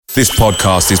This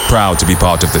podcast is proud to be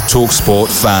part of the TalkSport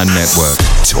Fan Network.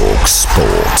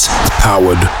 TalkSport.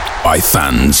 Powered by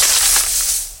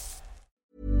fans.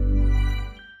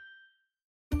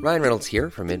 Ryan Reynolds here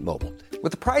from Mint Mobile.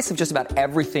 With the price of just about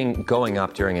everything going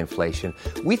up during inflation,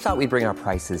 we thought we'd bring our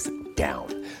prices down.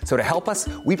 So to help us,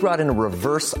 we brought in a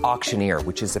reverse auctioneer,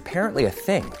 which is apparently a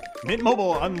thing. Mint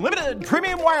Mobile Unlimited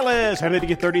Premium Wireless. How to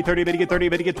get 30, 30, bit to get 30,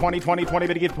 bit to get 20, 20, 20,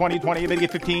 bit to get 20, 20, bit to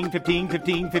get 15, 15,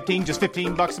 15, 15, just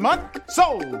 $15 a month?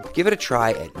 Sold! Give it a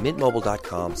try at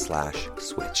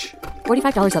mintmobile.com/switch.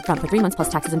 $45 up front for 3 months plus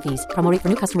taxes and fees. Promo rate for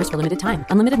new customers for limited time.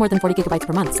 Unlimited more than 40 gigabytes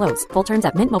per month. Slows full terms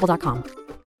at mintmobile.com.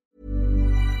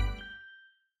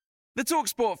 The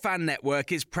TalkSport Fan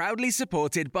Network is proudly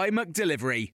supported by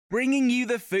McDelivery, bringing you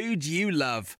the food you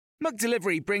love.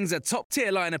 McDelivery brings a top-tier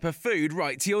lineup of food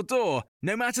right to your door.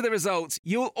 No matter the result,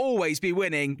 you'll always be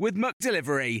winning with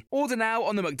McDelivery. Order now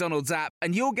on the McDonald's app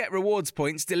and you'll get rewards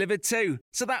points delivered too.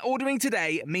 So that ordering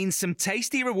today means some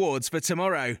tasty rewards for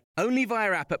tomorrow. Only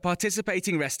via app at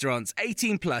participating restaurants.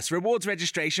 18 plus. Rewards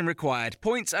registration required.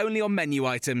 Points only on menu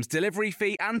items. Delivery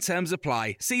fee and terms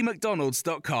apply. See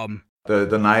mcdonalds.com.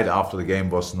 The night after the game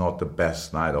was not the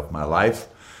best night of my life,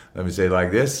 let me say it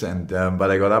like this. And but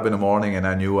I got up in the morning and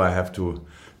I knew I have to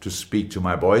speak to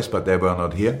my boys, but they were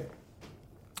not here.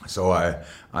 So I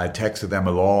texted them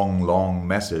a long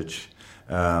message,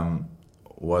 pretty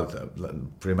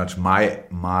much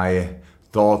my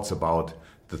thoughts about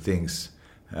the things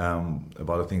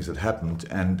that happened.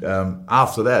 And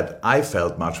after that, I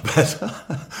felt much better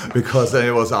because then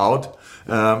it was out,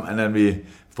 and then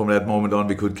from that moment on,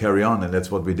 we could carry on, and that's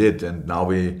what we did. And now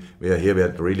we are here. We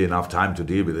had really enough time to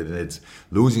deal with it. And it's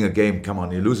losing a game. Come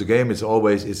on, you lose a game. It's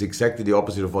exactly the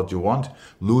opposite of what you want.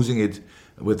 Losing it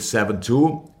with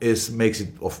 7-2 makes it,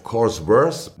 of course,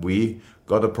 worse. We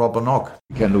got a proper knock.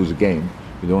 You can lose a game.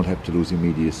 You don't have to lose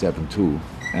immediately 7-2.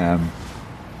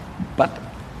 But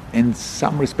in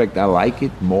some respect, I like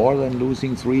it more than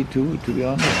losing 3-2, to be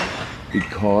honest,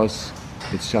 because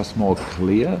it's just more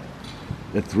clear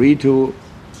that 3-2.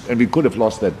 And we could have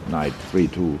lost that night,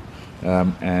 3-2.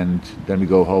 And then we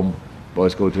go home,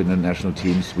 boys go to the national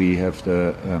teams, we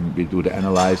do the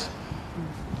analyze,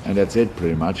 and that's it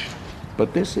pretty much.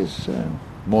 But this is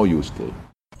more useful.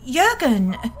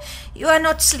 Jürgen, you are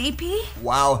not sleepy?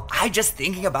 Wow, I'm just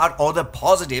thinking about all the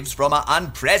positives from our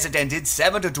unprecedented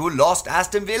 7-2 lost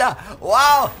Aston Villa.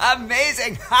 Wow,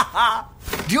 amazing!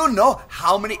 Do you know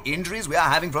how many injuries we are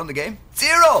having from the game?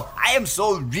 0! I am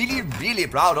so really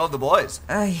proud of the boys.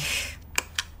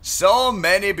 So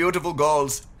many beautiful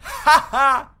goals.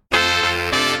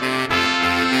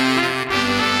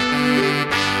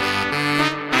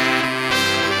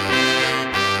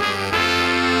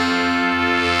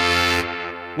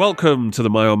 Welcome to the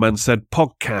My Old Man Said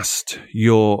podcast,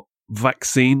 your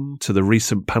vaccine to the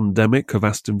recent pandemic of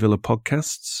Aston Villa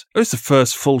podcasts. It's the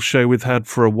first full show we've had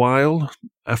for a while.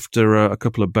 After a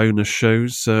couple of bonus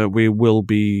shows, we will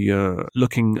be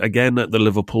looking again at the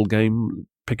Liverpool game,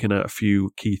 picking out a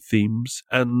few key themes,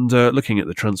 and looking at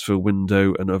the transfer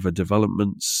window and other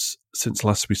developments since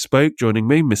last we spoke. Joining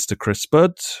me, Mr. Chris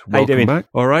Budd. Welcome back.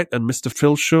 All right, and Mr.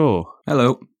 Phil Shaw.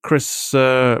 Hello. Chris,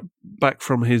 back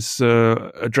from his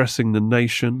addressing the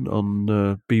nation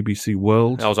on BBC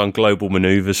World. I was on Global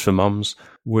Manoeuvres for Mums.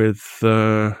 With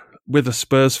a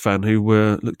Spurs fan who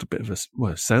looked a bit of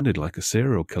sounded like a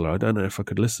serial killer. I don't know if I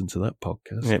could listen to that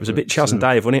podcast. Yeah, it was a bit Chas and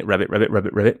Dave, wasn't it? Rabbit.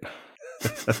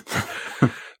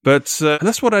 But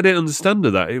that's what I didn't understand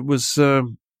of that. It was...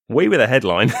 we were the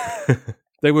headline.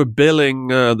 They were billing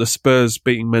the Spurs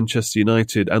beating Manchester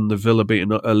United and the Villa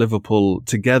beating Liverpool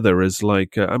together as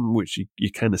like, which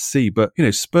you kind of see, but, you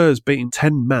know, Spurs beating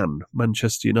 10-man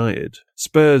Manchester United.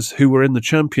 Spurs, who were in the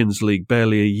Champions League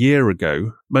barely a year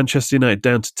ago, Manchester United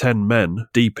down to 10 men,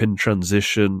 deep in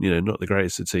transition, you know, not the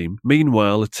greatest of team.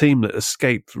 Meanwhile, a team that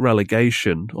escaped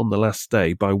relegation on the last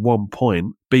day by 1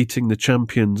 point, beating the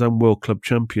champions and World Club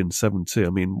champions 7-2.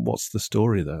 I mean, what's the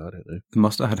story there? I don't know. They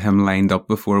must have had him lined up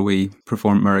before we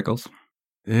performed miracles.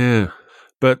 Yeah.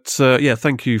 But,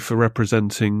 thank you for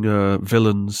representing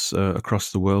villains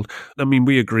across the world. I mean,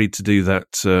 we agreed to do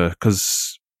that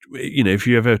because... you know, if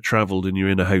you ever travelled and you're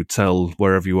in a hotel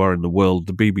wherever you are in the world,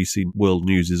 the BBC World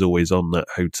News is always on that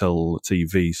hotel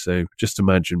TV. So just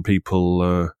imagine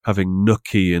people having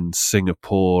Nookie in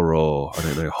Singapore or, I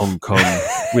don't know, Hong Kong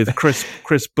with Chris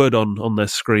Budd on their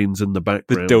screens in the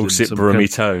background. The dulcet brummy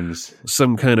tones.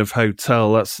 Some kind of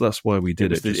hotel. That's why we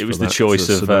did it. It was the choice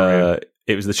of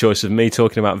it was the choice of me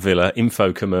talking about Villa,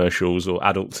 info commercials or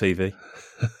adult TV.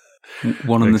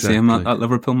 One and the same at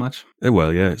Liverpool match.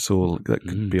 Well, yeah, it's all that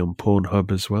could be on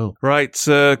Pornhub as well. Right,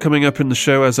 coming up in the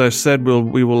show, as I said,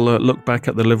 we will look back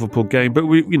at the Liverpool game, but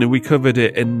we covered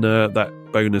it in that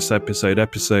bonus episode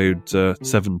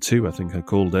 7.2, I think I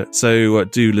called it. So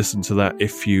do listen to that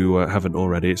if you haven't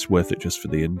already. It's worth it just for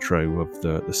the intro of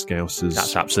the Scousers.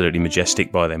 That's absolutely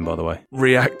majestic by them, by the way.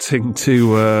 Reacting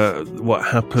to what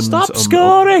happened. Stop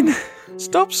scoring!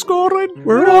 Stop scoring!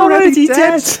 We're already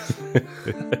dead!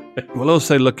 We'll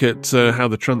also look at how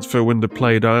the transfer window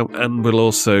played out, and we'll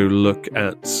also look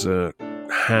at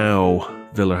how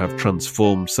Villa have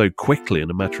transformed so quickly in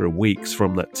a matter of weeks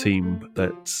from that team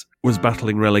that was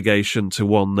battling relegation to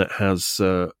one that has,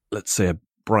 let's say, a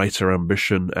brighter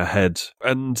ambition ahead.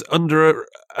 And under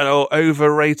or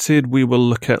overrated, we will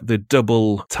look at the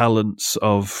double talents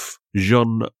of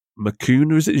Jean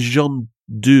McCoon. Or is it Jean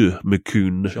de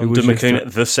McCoon? Jean de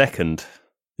McCoon the second.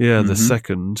 Yeah, the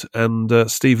second. And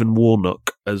Stephen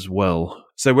Warnock as well.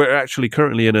 So we're actually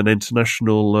currently in an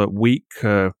international week.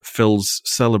 Phil's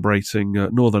celebrating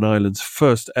Northern Ireland's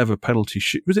first ever penalty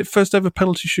shoot. Was it first ever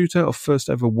penalty shootout or first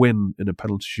ever win in a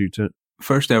penalty shootout?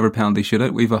 First ever penalty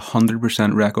shootout. We've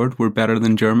 100% record. We're better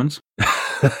than Germans.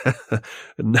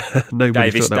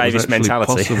 Nobody thought that was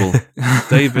mentality. Possible.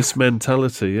 Davis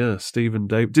mentality, yeah.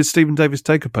 Did Stephen Davis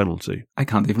take a penalty? I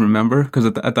can't even remember because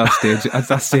at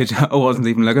that stage, I wasn't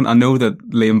even looking. I know that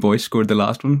Liam Boyce scored the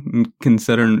last one, and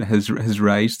considering his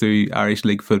rise through Irish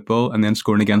League football and then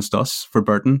scoring against us for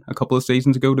Burton a couple of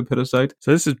seasons ago to put us out.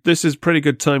 So this is pretty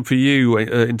good time for you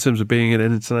in terms of being in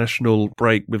an international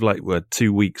break with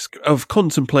 2 weeks of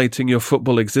contemplating your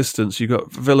football existence. You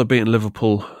got Villa beating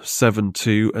Liverpool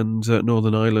 7-2. And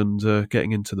Northern Ireland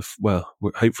getting into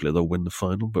hopefully they'll win the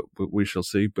final, but we shall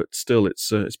see. But still,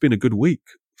 it's been a good week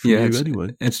for you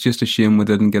anyway. It's just a shame we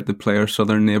didn't get to play our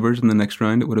southern neighbours in the next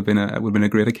round. It would have been a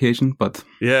great occasion. But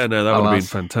yeah, no, that would have been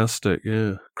fantastic.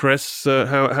 Yeah, Chris,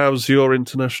 how's your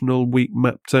international week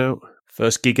mapped out?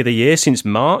 First gig of the year since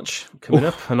March coming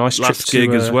up. A nice last trip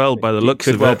gig as well, by the looks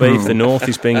of it. Could well be if the North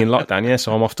is being in lockdown. Yeah,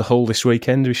 so I'm off to Hull this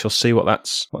weekend. We shall see what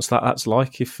that's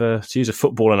like. If to use a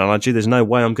football analogy, there's no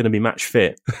way I'm going to be match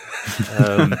fit.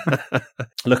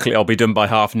 Luckily, I'll be done by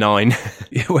 9:30.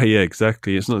 Yeah,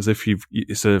 exactly. It's not as if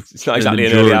it's not exactly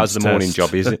an early hours of the morning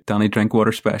job, is it? Danny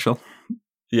Drinkwater special.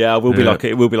 Yeah, it will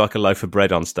be like a loaf of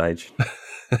bread on stage.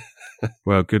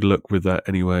 Well, good luck with that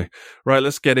anyway. Right,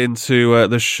 let's get into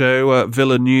the show.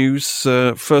 Villa news.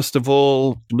 First of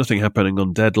all, nothing happening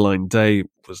on deadline day.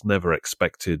 Was never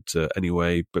expected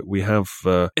anyway, but we have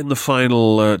in the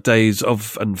final days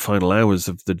of and final hours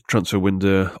of the transfer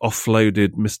window offloaded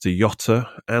Mr. Jota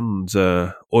and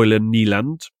Oyler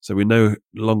Nyland, so we no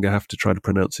longer have to try to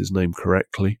pronounce his name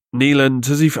correctly. Nyland,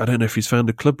 I don't know if he's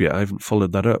found a club yet, I haven't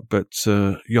followed that up, but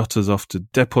Jota's off to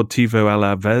Deportivo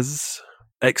Alavés.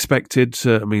 Expected.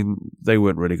 They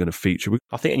weren't really going to feature.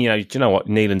 I think, do you know what?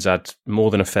 Neelan's had more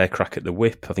than a fair crack at the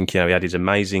whip. I think, he had his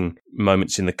amazing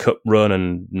moments in the cup run,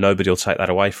 and nobody will take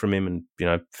that away from him. And,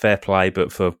 fair play,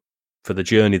 but for the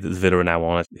journey that the Villa are now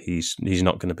on, he's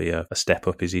not going to be a step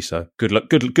up, is he? So good luck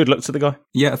to the guy.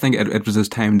 Yeah, I think it was his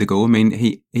time to go.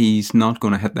 He's not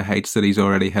going to hit the heights that he's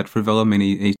already hit for Villa.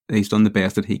 He's done the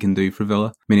best that he can do for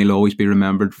Villa. He'll always be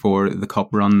remembered for the cup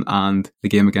run and the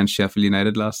game against Sheffield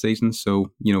United last season.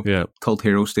 So, cult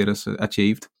hero status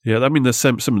achieved. Yeah,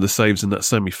 some of the saves in that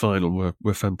semi-final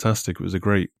were fantastic. It was a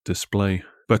great display.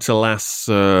 But alas,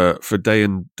 for day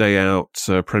in, day out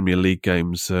Premier League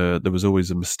games, there was always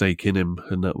a mistake in him,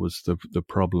 and that was the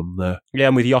problem there. Yeah,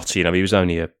 and with Jota, he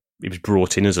was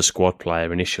brought in as a squad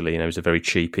player initially. It was a very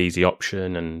cheap, easy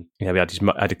option, and he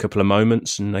had a couple of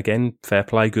moments. And again, fair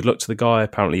play, good luck to the guy.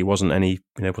 Apparently, he wasn't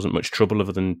much trouble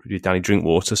other than Danny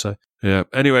Drinkwater. So yeah.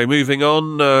 Anyway, moving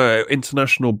on.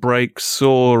 International break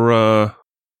saw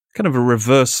kind of a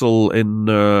reversal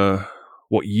in.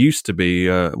 What used to be,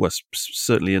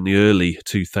 certainly in the early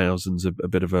 2000s, a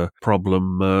bit of a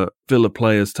problem. Villa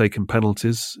players taking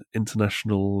penalties,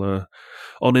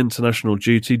 on international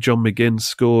duty. John McGinn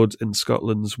scored in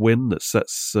Scotland's win that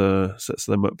sets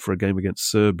them up for a game against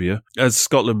Serbia. As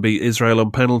Scotland beat Israel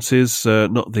on penalties,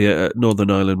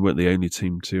 Northern Ireland weren't the only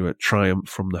team to triumph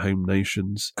from the home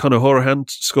nations. Conor Hourihane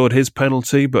scored his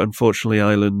penalty, but unfortunately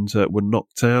Ireland were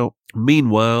knocked out.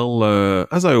 Meanwhile,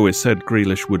 as I always said,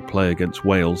 Grealish would play against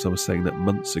Wales. I was saying that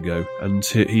months ago. And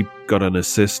he got an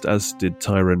assist, as did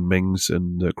Tyrone Mings,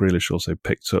 and Grealish also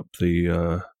picked up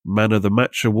the Man of the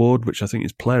Match award, which I think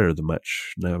is Player of the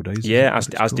Match nowadays. Yeah,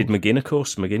 as did McGinn, of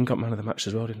course. McGinn got Man of the Match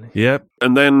as well, didn't he? Yeah,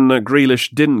 and then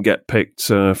Grealish didn't get picked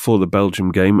for the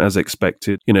Belgium game, as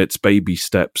expected. It's baby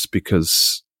steps,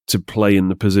 because to play in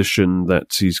the position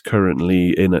that he's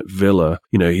currently in at Villa.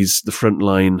 You know, the front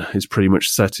line is pretty much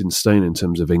set in stone in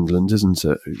terms of England, isn't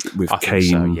it? With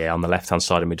Kane, on the left-hand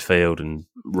side of midfield, and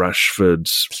Rashford,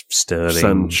 Sterling,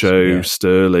 Sancho,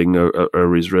 Sterling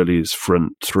are his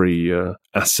front three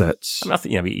assets. I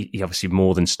think he obviously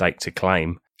more than staked a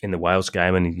claim in the Wales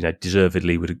game, and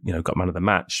deservedly would have got man of the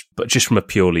match. But just from a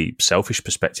purely selfish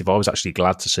perspective, I was actually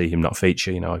glad to see him not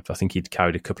feature. I think he'd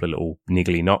carried a couple of little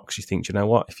niggly knocks. You think,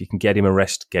 what? If you can get him a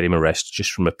rest,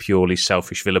 just from a purely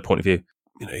selfish Villa point of view.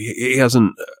 He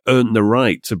hasn't earned the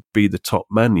right to be the top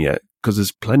man yet, because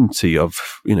there's plenty of,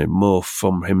 more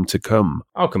from him to come.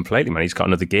 Oh, completely, man. He's got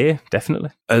another gear, definitely.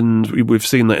 And we've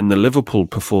seen that in the Liverpool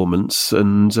performance.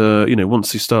 And,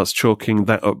 once he starts chalking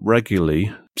that up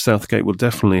regularly, Southgate will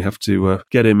definitely have to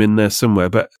get him in there somewhere.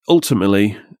 But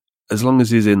ultimately, as long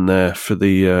as he's in there for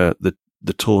the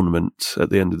tournament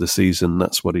at the end of the season,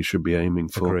 that's what he should be aiming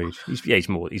for. Agreed. He's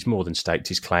more than staked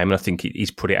his claim, and I think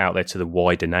he's put it out there to the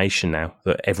wider nation now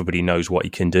that everybody knows what he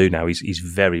can do now. He's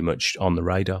very much on the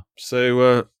radar.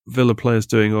 So Villa players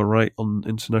doing all right on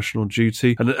international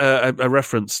duty, and I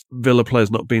referenced Villa players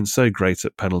not being so great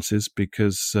at penalties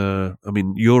because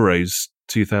Euros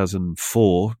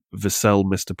 2004, Vassell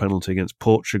missed a penalty against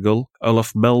Portugal.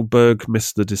 Olof Mellberg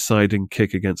missed the deciding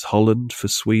kick against Holland for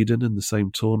Sweden in the same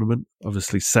tournament.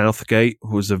 Obviously, Southgate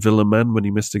was a Villa man when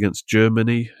he missed against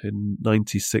Germany in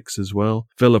 96 as well.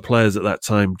 Villa players at that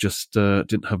time just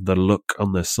didn't have the luck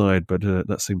on their side, but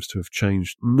that seems to have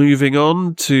changed. Moving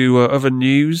on to other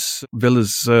news,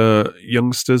 Villa's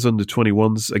youngsters under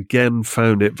 21s again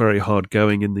found it very hard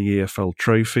going in the EFL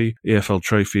Trophy. EFL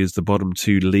Trophy is the bottom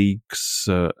two leagues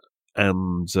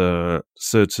and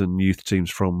certain youth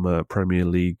teams from Premier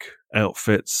League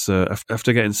outfits.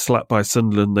 After getting slapped by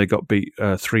Sunderland, they got beat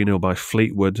 3-0 by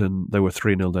Fleetwood, and they were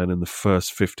 3-0 down in the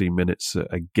first 15 minutes.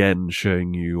 Again,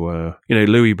 showing you,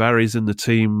 Louis Barry's in the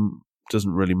team.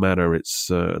 Doesn't really matter. It's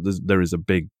there is a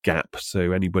big gap.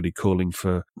 So anybody calling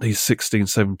for these 16,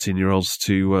 17-year-olds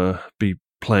to be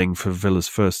playing for Villa's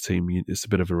first team, it's a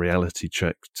bit of a reality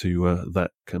check to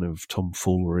that kind of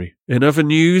tomfoolery. In other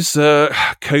news,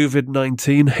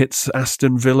 COVID-19 hits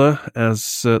Aston Villa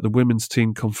as the women's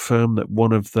team confirmed that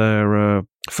one of their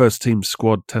first team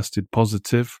squad tested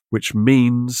positive, which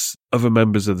means other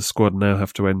members of the squad now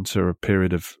have to enter a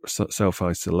period of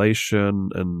self-isolation,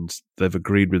 and they've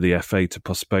agreed with the FA to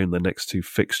postpone their next two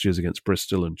fixtures against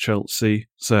Bristol and Chelsea.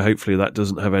 So hopefully that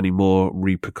doesn't have any more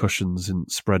repercussions in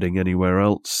spreading anywhere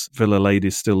else. Villa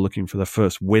ladies still looking for their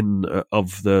first win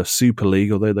of the Super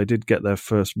League, although they did get their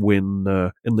first win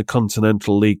in the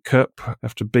Continental League Cup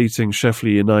after beating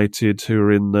Sheffield United, who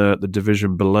are in the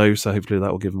division below. So hopefully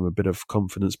that will give them a bit of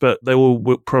confidence. But they will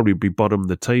probably be bottom of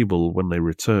the table when they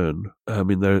return.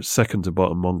 They're second to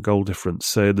bottom on goal difference.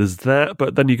 So there's that.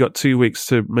 But then you got 2 weeks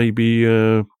to maybe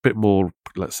a bit more,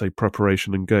 let's say,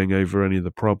 preparation and going over any of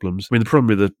the problems. The problem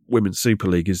with the Women's Super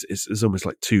League is almost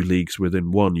like two leagues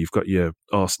within one. You've got your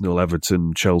Arsenal,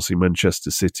 Everton, Chelsea,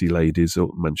 Manchester City ladies, or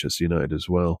Manchester United as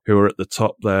well, who are at the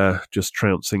top there, just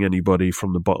trouncing anybody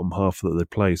from the bottom half that they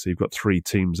play. So you've got 3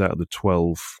 teams out of the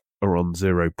 12 are on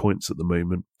 0 points at the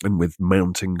moment, and with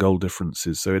mounting goal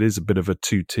differences. So it is a bit of a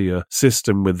 2-tier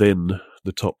system within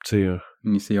the top tier.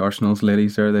 And you see Arsenal's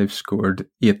ladies there, they've scored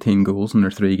 18 goals in their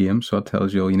 3 games, so that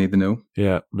tells you all you need to know.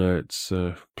 Yeah, no, it's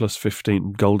plus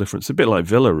 15 goal difference. A bit like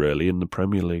Villa, really, in the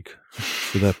Premier League,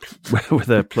 with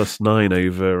their plus 9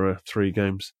 over 3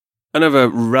 games. Another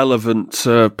relevant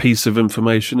piece of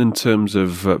information in terms of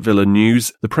Villa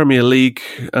news. The Premier League,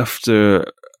 after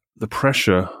the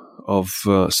pressure of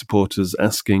supporters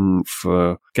asking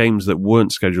for games that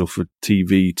weren't scheduled for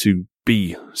TV to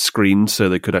be screened so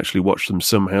they could actually watch them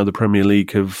somehow, the Premier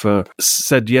League have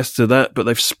said yes to that, but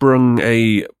they've sprung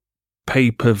a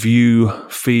pay-per-view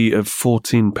fee of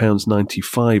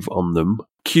 £14.95 on them.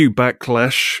 Cue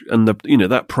backlash, and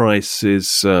that price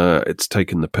is it's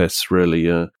taken the piss,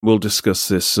 really. We'll discuss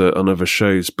this on other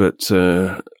shows, but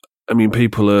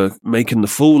people are making the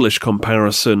foolish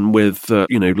comparison with,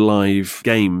 live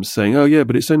games, saying, oh, yeah,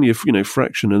 but it's only a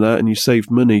fraction of that, and you saved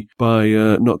money by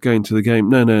not going to the game.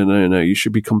 No. You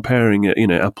should be comparing it,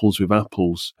 apples with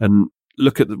apples. And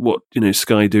look at what,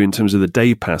 Sky do in terms of the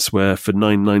day pass, where for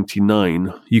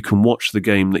 $9.99, you can watch the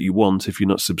game that you want if you're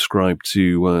not subscribed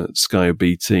to Sky or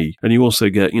BT. And you also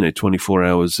get, 24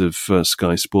 hours of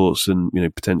Sky Sports and,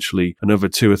 potentially another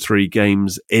 2 or 3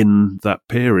 games in that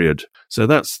period. So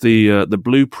that's the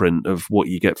blueprint of what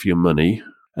you get for your money.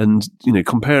 And,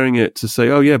 comparing it to say,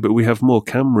 oh, yeah, but we have more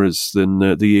cameras than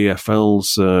the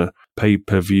EFL's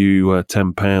pay-per-view,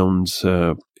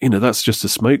 £10, that's just a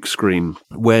smokescreen.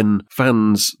 When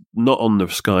fans not on the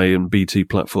Sky and BT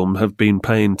platform have been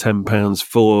paying £10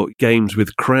 for games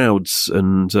with crowds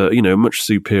and, a much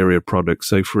superior product.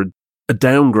 So for a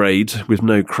downgrade with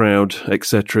no crowd,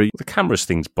 etc. The cameras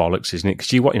thing's bollocks, isn't it?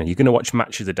 Because you're going to watch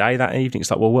Match of the Day that evening.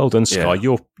 It's like, well done, Sky.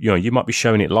 Yeah. You might be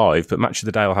showing it live, but Match of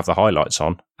the Day will have the highlights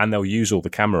on, and they'll use all the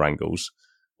camera angles.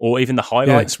 Or even the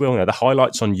highlights will. The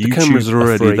highlights on YouTube. The cameras are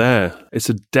already there. It's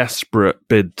a desperate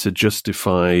bid to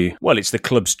justify. Well, it's the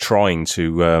clubs trying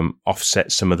to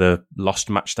offset some of the lost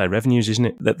match day revenues, isn't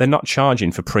it? That they're not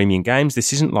charging for premium games.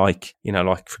 This isn't like,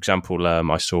 for example,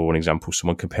 I saw an example,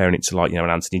 someone comparing it to an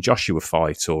Anthony Joshua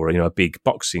fight or, a big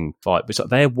boxing fight. But it's like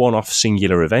they're one-off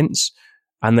singular events,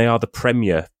 and they are the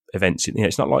premier events.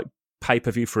 It's not like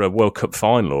pay-per-view for a World Cup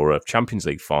final or a Champions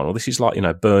League final. This is like,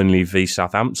 Burnley v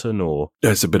Southampton or...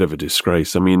 It's a bit of a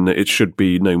disgrace. I mean, it should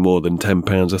be no more than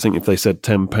 £10. I think if they said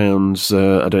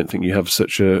 £10, I don't think you have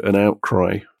such an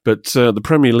outcry. But the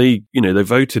Premier League, they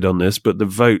voted on this, but the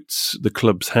votes the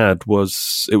clubs had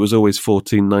was always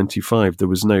 $14.95. There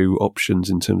was no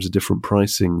options in terms of different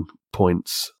pricing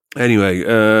points. Anyway,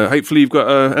 hopefully you've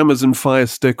got Amazon Fire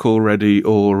Stick already,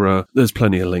 or there's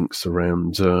plenty of links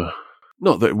around...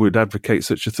 Not that we'd advocate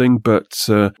such a thing, but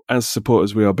as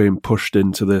supporters, we are being pushed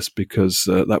into this because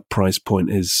that price point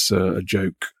is a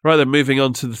joke. Right then, moving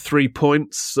on to the 3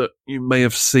 points that you may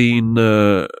have seen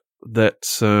that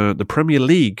the Premier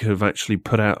League have actually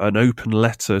put out an open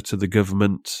letter to the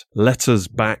government. Let us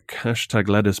back,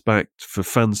 #let us back, for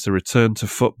fans to return to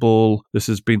football. This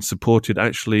has been supported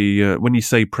actually, when you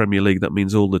say Premier League, that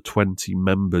means all the 20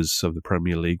 members of the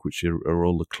Premier League, which are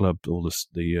all the club, all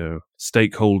the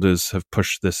stakeholders have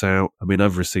pushed this out. I mean,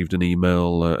 I've received an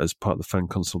email as part of the fan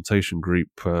consultation group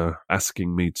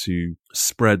asking me to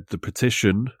spread the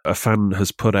petition. A fan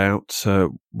has put out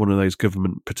one of those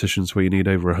government petitions where you need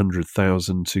over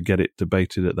 100,000 to get it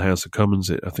debated at the House of Commons.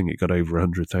 I think it got over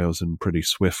 100,000 pretty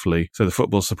swiftly. So the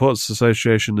Football Supporters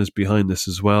Association is behind this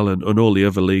as well, and all the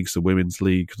other leagues, the Women's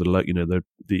League, the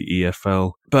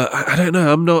EFL. But I don't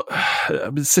know.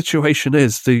 The situation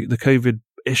is the COVID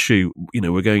issue,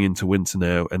 we're going into winter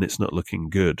now and it's not looking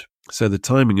good. So the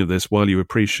timing of this, while you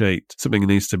appreciate something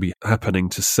needs to be happening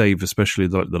to save especially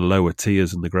the lower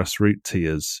tiers and the grassroots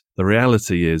tiers, the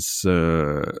reality is,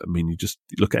 you just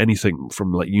look at anything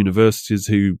from like universities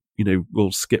who,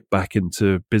 will skip back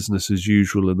into business as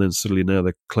usual, and then suddenly now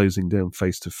they're closing down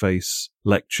face-to-face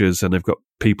lectures and they've got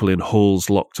people in halls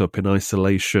locked up in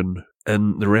isolation.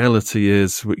 And the reality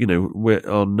is, we're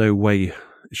on no way,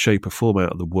 shape or form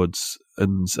out of the woods.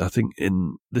 And I think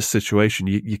in this situation,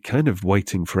 you're kind of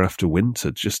waiting for after winter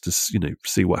just to,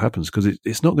 see what happens, because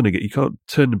it's not going to you can't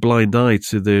turn a blind eye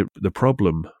to the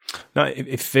problem. No,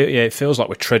 it feels like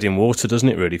we're treading water, doesn't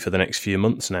it, really, for the next few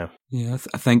months now? Yeah,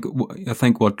 I think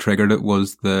what triggered it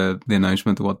was the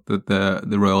announcement that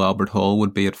the Royal Albert Hall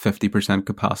would be at 50%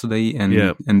 capacity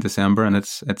in December, and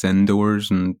it's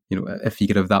indoors, and if you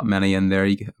could have that many in there,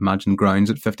 you can imagine grounds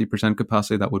at 50%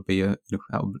 capacity. That would be that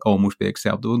would almost be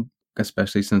acceptable,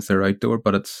 especially since they're outdoor.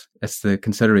 But it's the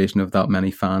consideration of that many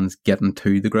fans getting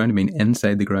to the ground. I mean,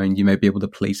 inside the ground you may be able to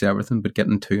police everything, but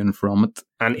getting to and from it,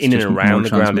 and in and around the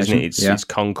ground, isn't it? It's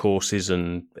concourses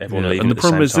and everyone leaving. And the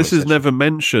problem is, this is never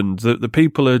mentioned. The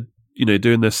people are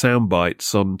doing their sound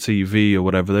bites on TV or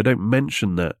whatever. They don't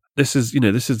mention that. This is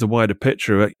the wider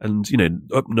picture. And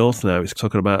up north now, it's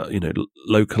talking about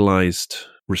localized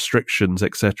restrictions,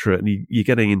 etc. And you're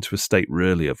getting into a state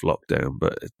really of lockdown,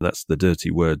 but that's the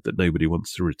dirty word that nobody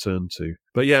wants to return to.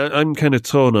 But yeah, I'm kind of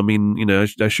torn. I mean,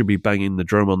 I should be banging the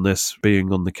drum on this,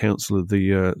 being on the council of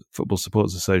the Football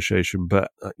Supporters Association, but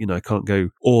I can't go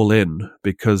all in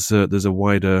because there's a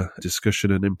wider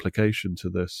discussion and implication to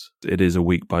this. It is a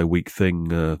week by week thing,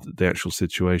 the actual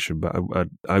situation, but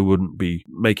I wouldn't be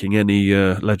making any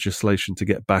legislation to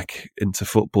get back into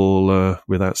football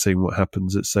without seeing what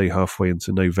happens at, say, halfway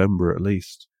into November at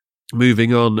least.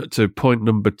 Moving on to point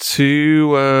number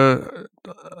 2,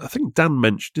 I think Dan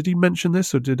mentioned. Did he mention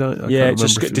this, or did I?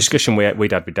 It's a discussion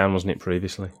we'd had with Dan, wasn't it,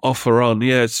 previously? Off or on,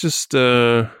 yeah. It's just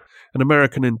an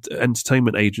American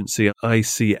entertainment agency,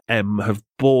 ICM, have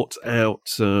bought out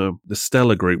the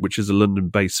Stella Group, which is a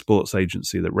London-based sports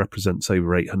agency that represents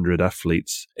over 800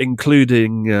 athletes,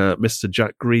 including Mr.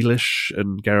 Jack Grealish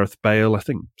and Gareth Bale. I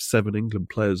think 7 England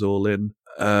players all in.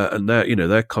 And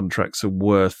their contracts are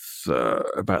worth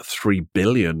about $3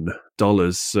 billion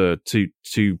to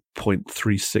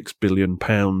 £2.36 billion.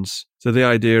 So the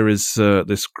idea is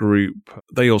this group,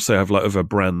 they also have like other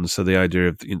brands. So the idea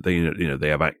of they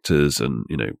have actors and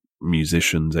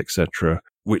musicians, etc.,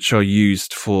 which are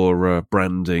used for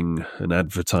branding and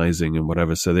advertising and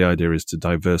whatever. So the idea is to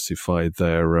diversify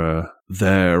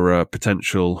their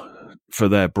potential for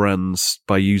their brands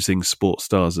by using sports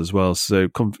stars as well. So,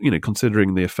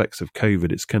 considering the effects of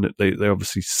COVID, it's kind of they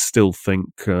obviously still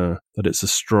think that it's a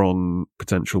strong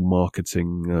potential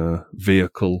marketing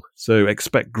vehicle. So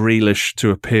expect Grealish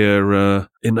to appear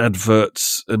in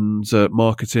adverts and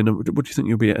marketing. What do you think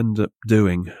you'll end up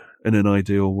doing in an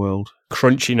ideal world?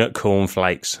 Crunchy nut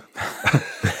cornflakes.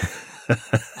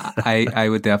 I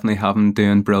would definitely have him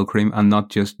doing Brill cream, and not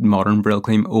just modern Brill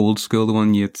cream, old school, the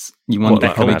one you want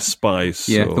like Old Spice.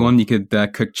 Yeah, the one you could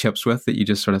cook chips with, that you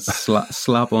just sort of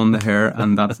slap on the hair,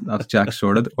 and that's Jack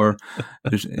sorted. Or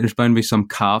there's bound to be some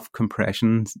calf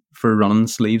compression for running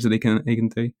sleeves that he can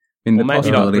do. Or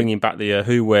maybe not bringing back the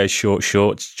who wears short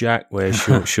shorts. Jack wears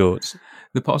short shorts.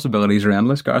 The possibilities are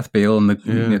endless. Gareth Bale and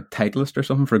the Titleist or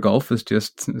something for golf is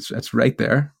just it's right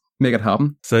there. Make it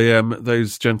happen. So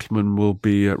those gentlemen will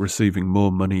be receiving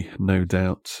more money, no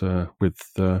doubt, with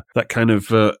that kind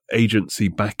of agency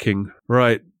backing.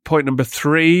 Right, point number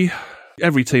 3.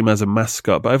 Every team has a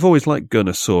mascot, but I've always liked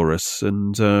Gunnosaurus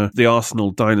and the Arsenal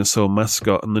dinosaur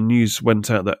mascot, and the news went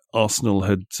out that Arsenal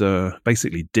had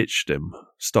basically ditched him,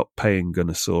 stopped paying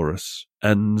Gunnosaurus.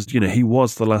 And, he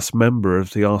was the last member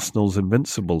of the Arsenal's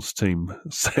Invincibles team.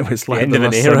 So it's like the end of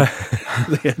an era.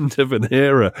 The end of an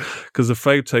era. Because the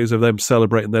photos of them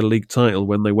celebrating their league title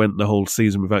when they went the whole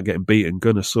season without getting beaten,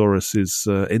 Gunnosaurus is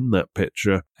in that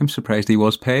picture. I'm surprised he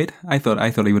was paid. I thought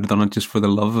he would have done it just for the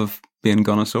love of being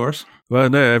Gunnosaurus. Well,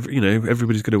 no,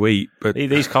 everybody's going to eat. But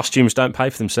these costumes don't pay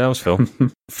for themselves, Phil.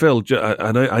 Phil,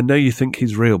 I know you think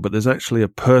he's real, but there's actually a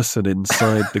person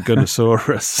inside the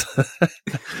Gunnosaurus.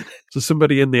 So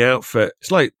somebody in the outfit,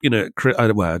 it's like, I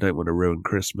don't want to ruin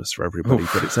Christmas for everybody,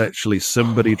 but it's actually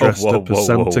somebody dressed up as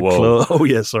Santa Claus. Oh,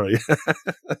 yeah, sorry.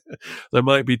 There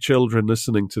might be children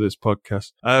listening to this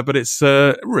podcast. But it's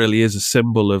really is a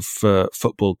symbol of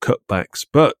football cutbacks.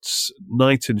 But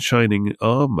knight in shining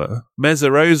armour,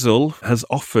 Mesut Ozil has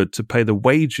offered to pay the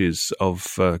wages of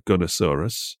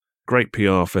Gunnosaurus. Great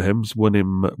PR for him.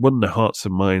 Won the hearts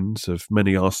and minds of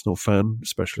many Arsenal fans,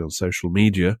 especially on social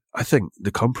media. I think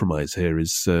the compromise here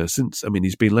is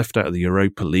he's been left out of the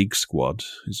Europa League squad.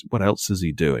 What else is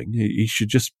he doing? He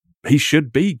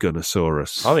should be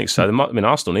Gunnosaurus. I think so.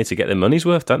 Arsenal need to get their money's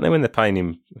worth, don't they? When they're paying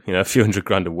him, a few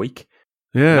 $100,000 a week.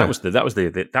 Yeah, and that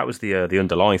was the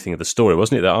underlying thing of the story,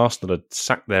 wasn't it? That Arsenal had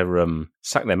sacked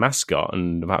their mascot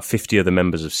and about 50 other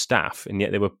members of staff, and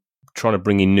yet they were trying to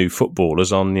bring in new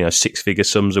footballers on 6-figure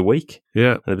sums a week.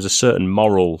 Yeah, and there was a certain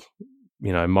moral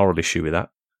issue with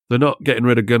that. They're not getting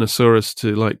rid of Gunnosaurus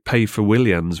to pay for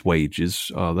Willian's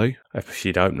wages, are they? If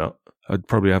you'd hope not. I'd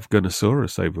probably have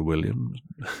Gunnosaurus over William.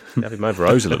 Have him over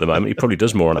Ozil at the moment. He probably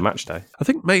does more on a match day. I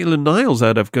think Maitland-Niles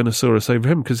I'd have Gunnosaurus over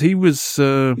him because he was.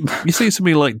 You see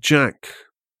somebody like Jack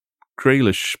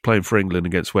Grealish playing for England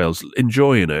against Wales,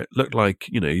 enjoying it. Looked like,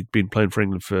 he'd been playing for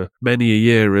England for many a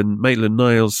year, and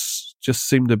Maitland-Niles just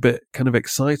seemed a bit kind of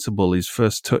excitable. His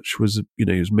first touch was, he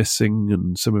was missing,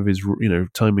 and some of his,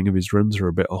 timing of his runs are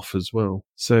a bit off as well.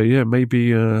 So, yeah,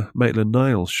 maybe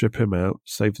Maitland-Niles, ship him out,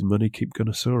 save the money, keep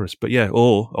Gunnosaurus. But yeah,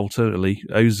 or alternatively,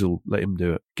 Ozil, let him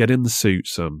do it. Get in the suit,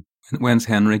 son. When's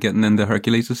Henry getting into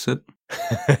Hercules' suit?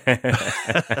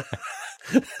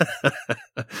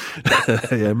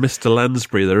 Yeah, Mr.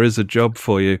 Lansbury, there is a job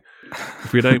for you.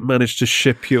 If we don't manage to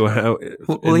ship you out,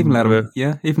 we'll even let him.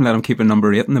 Yeah, even let him keep a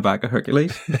number 8 in the back of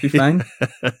Hercules. It'll be fine.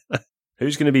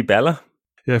 Who's going to be Bella?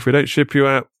 Yeah, if we don't ship you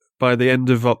out by the end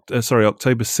of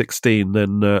October 16,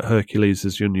 then Hercules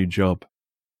is your new job.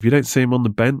 If you don't see him on the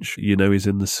bench, he's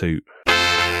in the suit.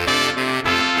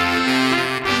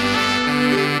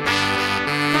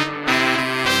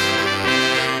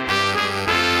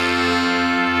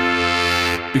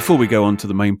 Before we go on to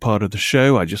the main part of the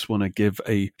show, I just want to give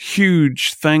a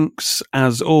huge thanks,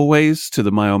 as always, to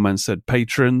the My Old Man Said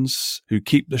patrons who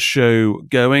keep the show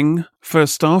going.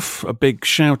 First off, a big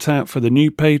shout out for the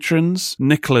new patrons,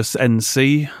 Nicholas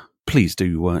NC. Please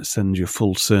do send your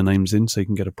full surnames in so you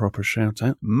can get a proper shout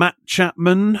out. Matt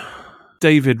Chapman,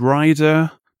 David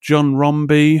Ryder, John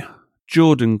Romby,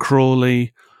 Jordan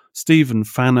Crawley, Stephen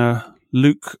Fanner,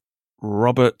 Luke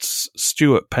Roberts,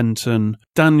 Stuart Penton,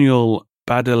 Daniel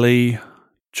Baddeley,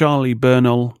 Charlie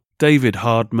Bernal, David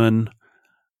Hardman,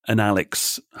 and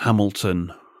Alex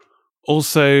Hamilton.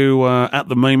 Also, at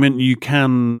the moment, you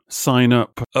can sign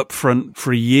up front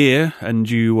for a year and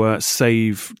you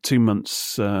save 2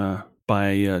 months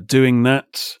by doing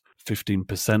that.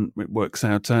 15% it works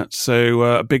out at. So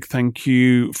a big thank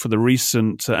you for the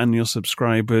recent annual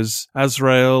subscribers,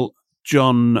 Azrael,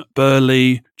 John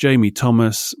Burley, Jamie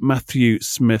Thomas, Matthew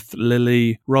Smith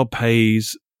Lilly, Rob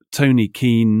Hayes, Tony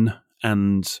Keane,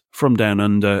 and from Down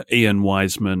Under, Ian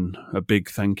Wiseman. A big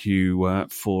thank you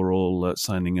for all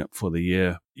signing up for the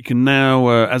year. You can now,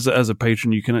 as a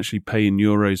patron, you can actually pay in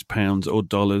euros, pounds, or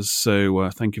dollars. So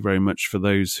thank you very much for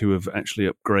those who have actually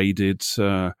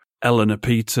upgraded. Eleanor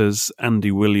Peters,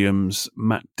 Andy Williams,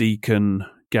 Matt Deacon,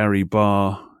 Gary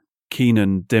Barr,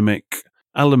 Keenan Dimmick,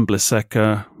 Alan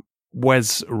Bliseka,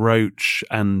 Wes Roach,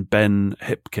 and Ben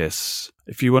Hipkiss.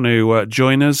 If you want to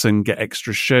join us and get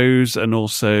extra shows and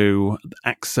also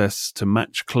access to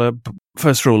Match Club,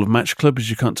 first rule of Match Club is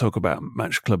you can't talk about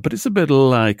Match Club, but it's a bit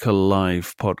like a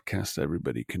live podcast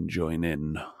everybody can join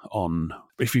in on.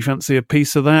 If you fancy a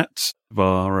piece of that,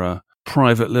 our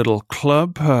private little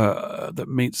club that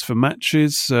meets for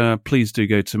matches, please do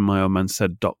go to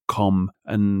myoldmansaid.com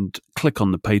and click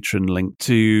on the Patreon link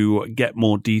to get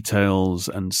more details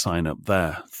and sign up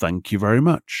there. Thank you very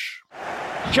much.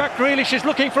 Jack Grealish is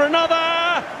looking for another,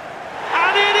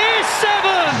 and it is 7!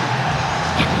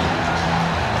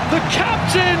 The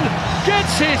captain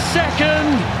gets his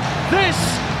second. This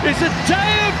is a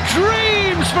day of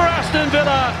dreams for Aston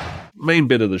Villa. Main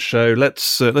bit of the show.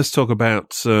 Let's talk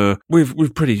about.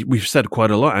 We've said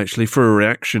quite a lot actually for a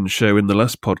reaction show in the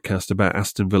last podcast about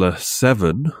Aston Villa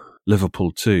 7,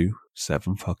 Liverpool 2,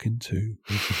 7-2.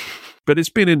 But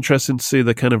it's been interesting to see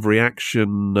the kind of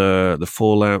reaction, the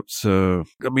fallout.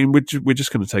 I mean, we're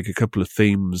just going to take a couple of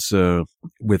themes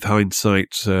with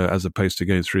hindsight, as opposed to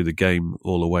going through the game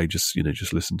all the way. Just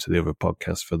listen to the other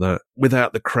podcast for that.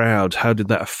 Without the crowd, how did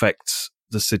that affect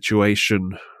the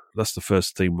situation? That's the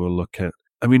first theme we'll look at.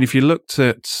 I mean, if you looked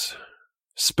at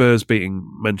Spurs beating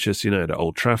Manchester United at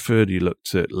Old Trafford, you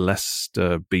looked at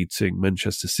Leicester beating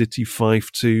Manchester City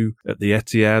 5-2 at the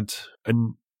Etihad,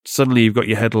 and suddenly you've got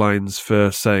your headlines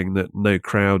for saying that no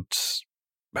crowd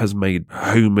has made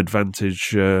home advantage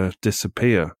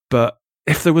disappear. But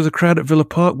if there was a crowd at Villa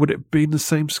Park, would it have been the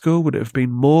same score? Would it have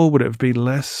been more? Would it have been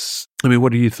less? I mean,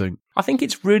 what do you think? I think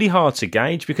it's really hard to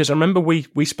gauge because I remember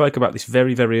we spoke about this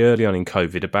very, very early on in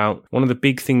COVID about one of the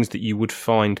big things that you would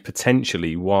find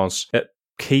potentially was at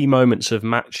key moments of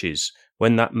matches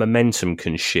when that momentum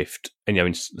can shift. And,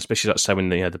 especially let's say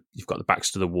when you've got the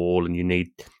backs to the wall and you need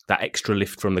that extra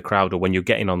lift from the crowd, or when you're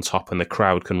getting on top and the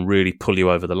crowd can really pull you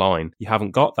over the line. You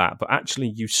haven't got that. But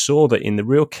actually you saw that in the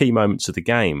real key moments of the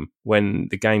game when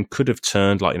the game could have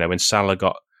turned, like, when Salah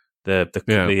got the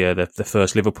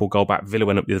first Liverpool goal back, Villa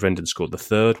went up the other end and scored the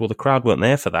third. Well, the crowd weren't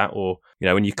there for that. Or,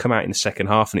 when you come out in the second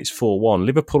half and it's 4-1,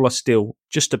 Liverpool are still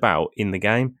just about in the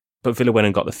game, but Villa went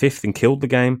and got the fifth and killed the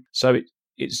game. So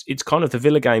it's kind of, the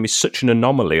Villa game is such an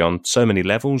anomaly on so many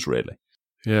levels, really.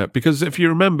 Yeah, because if you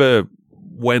remember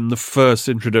when the first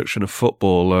introduction of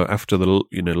football after the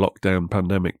lockdown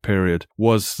pandemic period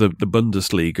was the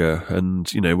Bundesliga, and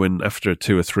when after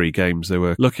 2 or 3 games they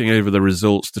were looking over the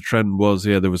results, the trend was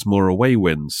there was more away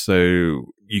wins,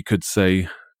 so you could say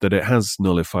that it has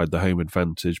nullified the home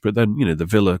advantage. But then the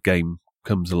Villa game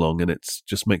comes along and it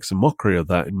just makes a mockery of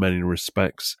that in many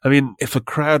respects. I mean, if a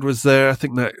crowd was there, I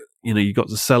think that you got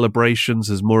the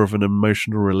celebrations as more of an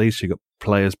emotional release. You got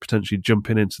players potentially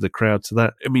jumping into the crowd to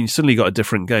that. I mean, you suddenly got a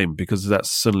different game because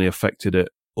that's suddenly affected it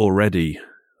already.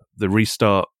 The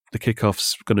restart, the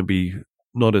kickoff's going to be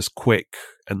not as quick,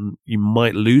 and you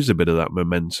might lose a bit of that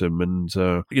momentum.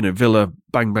 And, Villa,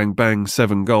 bang, bang, bang,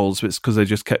 7 goals. But it's because they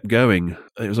just kept going.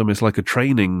 It was almost like a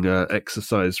training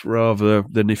exercise rather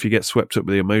than if you get swept up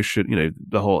with the emotion.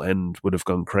 The whole end would have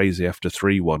gone crazy after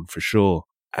 3-1 for sure.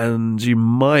 And you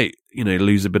might,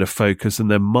 lose a bit of focus,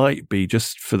 and there might be,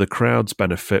 just for the crowd's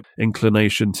benefit,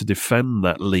 inclination to defend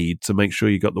that lead to make sure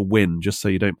you got the win, just so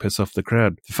you don't piss off the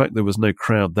crowd. The fact there was no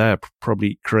crowd there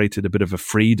probably created a bit of a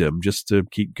freedom just to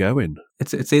keep going.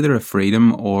 It's either a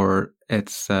freedom or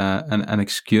it's an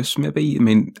excuse, maybe. I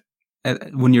mean,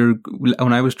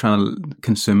 when I was trying to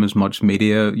consume as much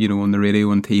media, on the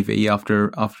radio and TV after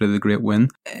the great win,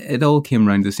 it all came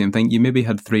around to the same thing. You maybe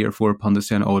had 3 or 4 pundits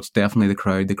saying, "Oh, it's definitely the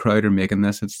crowd. The crowd are making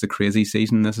this. It's the crazy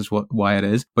season. This is why it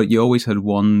is." But you always had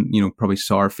one, probably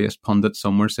sour-faced pundit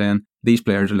somewhere saying these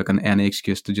players are looking at any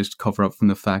excuse to just cover up from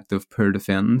the fact of poor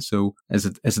defending. So is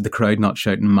it the crowd not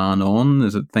shouting "man on"?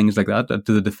 Is it things like that?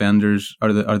 Do the defenders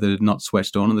are they not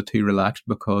switched on and they're too relaxed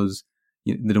because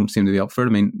they don't seem to be up for it?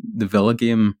 I mean, the Villa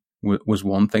game was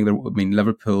one thing.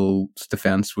 Liverpool's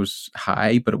defence was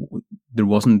high, but there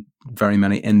wasn't very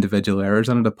many individual errors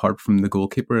in it apart from the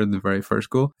goalkeeper in the very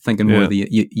first goal. Thinking more of the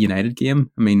United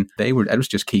game, I mean, it was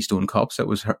just Keystone Cops. It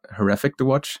was horrific to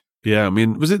watch. Yeah, I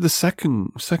mean, was it the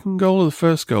second goal or the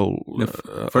first goal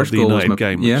first of the goal United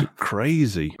game? Yeah. Which is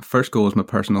crazy. First goal was my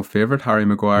personal favourite. Harry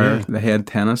Maguire, the head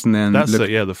tennis, and then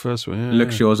the first one. Yeah,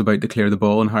 Luke Shaw's about to clear the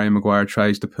ball, and Harry Maguire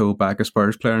tries to pull back a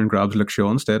Spurs player and grabs Luke Shaw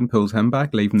instead and pulls him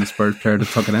back, leaving the Spurs player to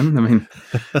tuck it in. I mean,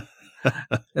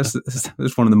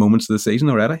 it's one of the moments of the season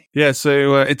already. Yeah,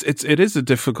 so it is a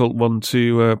difficult one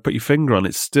to put your finger on.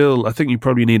 It's still, I think you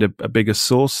probably need a bigger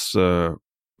source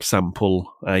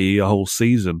sample, i.e. a whole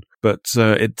season. But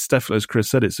it's definitely, as Chris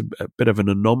said, it's a bit of an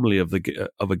anomaly of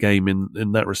a game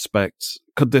in that respect.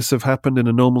 Could this have happened in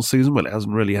a normal season? Well, it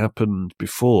hasn't really happened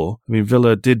before. I mean,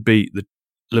 Villa did beat the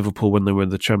Liverpool when they were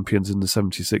the champions in the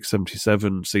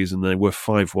 76-77 season. They were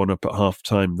 5-1 up at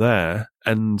half-time there.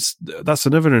 And that's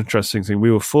another interesting thing.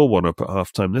 We were 4-1 up at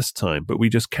half-time this time, but we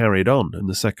just carried on in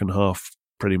the second half,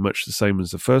 pretty much the same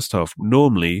as the first half.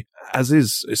 Normally,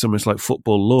 it's almost like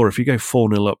football law. If you go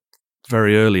 4-0 up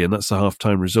very early and that's the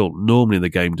half-time result, normally the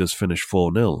game does finish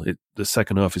 4-0. The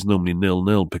second half is normally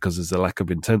 0-0 because there's a lack of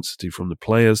intensity from the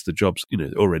players. The job's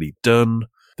already done.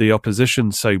 The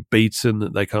opposition's so beaten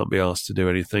that they can't be asked to do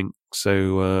anything.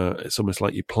 So it's almost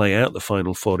like you play out the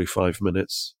final 45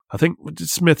 minutes. I think, did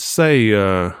Smith say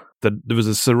that there was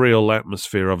a surreal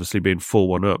atmosphere, obviously being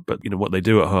 4-1 up, but what they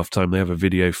do at halftime, they have a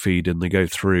video feed and they go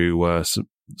through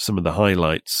some of the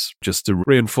highlights just to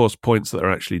reinforce points that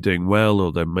are actually doing well,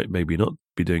 or they maybe not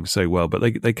be doing so well, but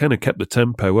they kind of kept the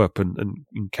tempo up and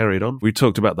carried on. We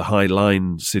talked about the high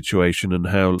line situation and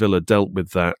how Villa dealt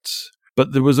with that.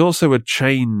 But there was also a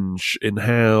change in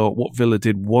what Villa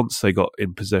did once they got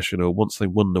in possession or once they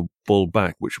won the ball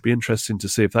back, which would be interesting to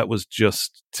see if that was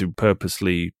just to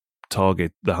purposely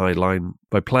target the high line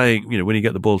by playing, when you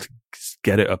get the ball, to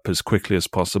get it up as quickly as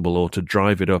possible or to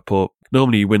drive it up. Or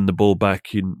normally you win the ball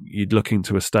back, you're looking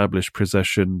to establish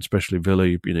possession, especially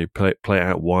Villa, play it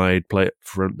out wide, play it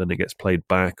front, then it gets played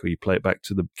back, or you play it back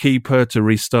to the keeper to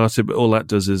restart it. But all that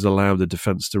does is allow the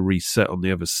defence to reset on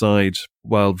the other side.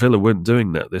 While Villa weren't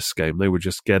doing that this game, they were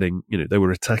just getting, they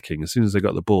were attacking. As soon as they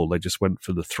got the ball, they just went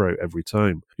for the throat every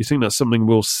time. You think that's something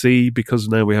we'll see because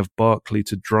now we have Barkley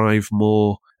to drive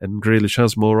more and Grealish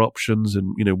has more options,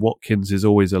 and, Watkins is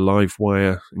always a live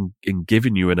wire in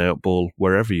giving you an out ball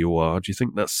wherever you are. Do you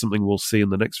think that's something we'll see in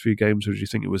the next few games, or do you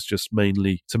think it was just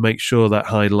mainly to make sure that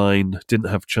high line didn't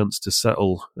have chance to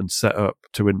settle and set up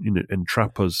to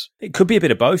entrap us? It could be a bit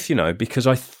of both, because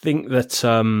I think that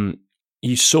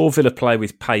you saw Villa play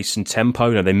with pace and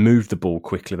tempo. They moved the ball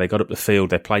quickly. They got up the field.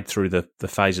 They played through the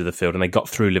phase of the field, and they got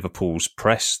through Liverpool's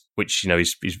press, which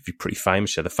is pretty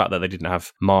famous. The fact that they didn't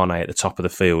have Mane at the top of the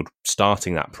field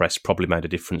starting that press probably made a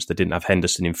difference. They didn't have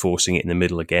Henderson enforcing it in the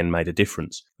middle again made a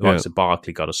difference. The likes of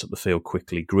Barkley got us up the field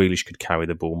quickly. Grealish could carry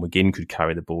the ball. McGinn could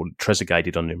carry the ball. Trezeguet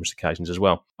did on numerous occasions as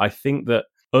well. I think that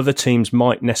other teams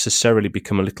might necessarily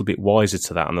become a little bit wiser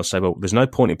to that, and they'll say, well, there's no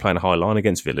point in playing a high line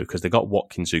against Villa because they've got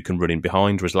Watkins who can run in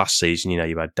behind, whereas last season,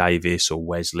 you had Davis or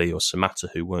Wesley or Samatta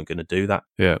who weren't going to do that.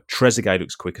 Yeah. Trezeguet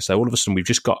looks quicker, so all of a sudden we've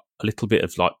just got a little bit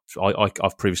of,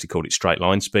 I've previously called it straight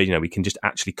line speed. We can just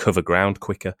actually cover ground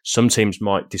quicker. Some teams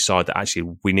might decide that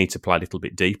actually we need to play a little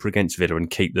bit deeper against Villa and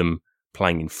keep them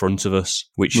playing in front of us,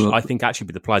 which I think actually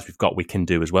with the players we've got, we can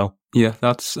do as well. Yeah,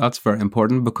 that's very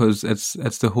important because it's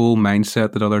the whole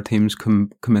mindset that other teams come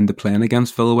into playing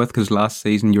against Villa with. Because last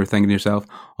season you were thinking to yourself,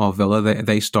 oh, Villa,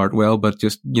 they start well, but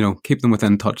just, keep them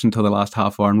within touch until the last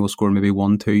half hour and we'll score maybe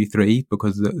 1, 2, 3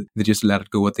 because they just let it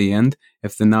go at the end.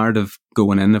 If the narrative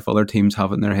going in, if other teams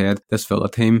have it in their head, this Villa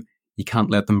team, you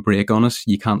can't let them break on us,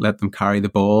 you can't let them carry the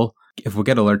ball. If we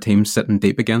get other teams sitting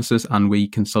deep against us and we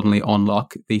can suddenly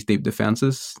unlock these deep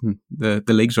defences, the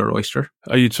league's our oyster.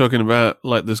 Are you talking about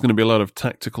there's going to be a lot of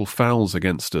tactical fouls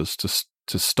against us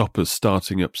to stop us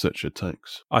starting up such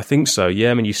attacks? I think so,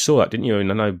 yeah. I mean, you saw that, didn't you?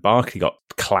 And I know Barkley got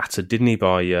clattered, didn't he,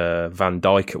 by Van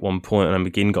Dijk at one point, and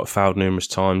then McGinn got fouled numerous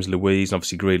times, Louise, and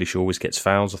obviously Grealish always gets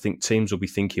fouls. I think teams will be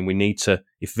thinking we need to,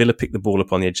 if Villa pick the ball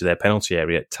up on the edge of their penalty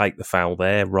area, take the foul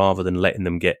there rather than letting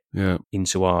them get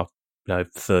into our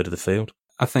third of the field.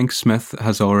 I think Smith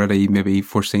has already maybe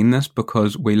foreseen this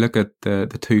because we look at the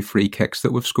 2 free kicks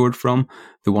that we've scored from.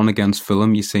 The one against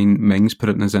Fulham, you've seen Mings put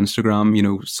it in his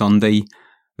Instagram, Sunday,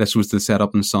 this was the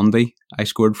setup on Sunday, I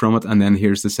scored from it, and then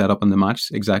here's the setup in the match,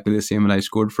 exactly the same that I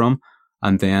scored from.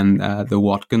 And then the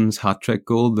Watkins hat-trick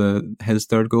goal, his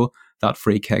third goal, that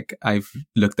free kick, I've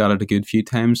looked at it a good few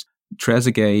times.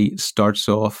 Trezeguet starts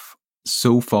off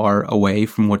so far away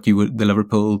from what the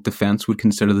Liverpool defence would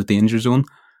consider the danger zone,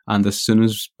 and as soon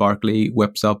as Barkley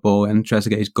whips that ball in,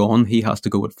 Trezeguet's gone. He has to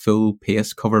go at full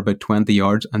pace, cover about 20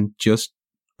 yards, and just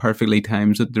perfectly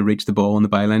times it to reach the ball on the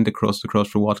byline to cross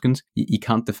for Watkins. You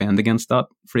can't defend against that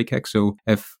free kick. So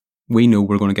if we know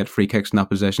we're going to get free kicks in that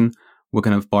position. We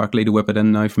can have Barkley to whip it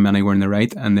in now from anywhere in the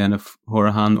right, and then if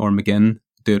Hourihane or McGinn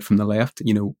do it from the left,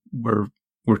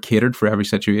 we're catered for every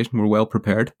situation. We're well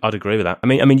prepared. I'd agree with that. I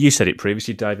mean, you said it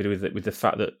previously, David, with the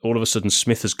fact that all of a sudden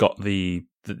Smith has got the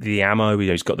ammo.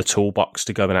 He's got the toolbox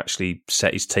to go and actually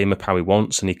set his team up how he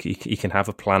wants, and he can have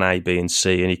a plan A, B, and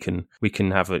C, and we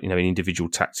can have an individual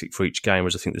tactic for each game.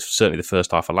 Whereas I think certainly the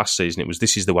first half of last season, it was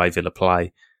this is the way Villa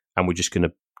play, and we're just going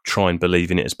to try and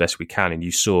believe in it as best we can. And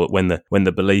you saw when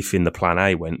the belief in the plan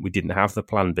A went, we didn't have the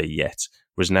plan B yet.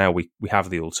 Whereas now we have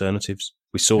the alternatives.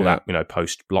 We saw that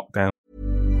post lockdown.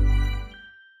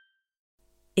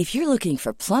 If you're looking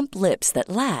for plump lips that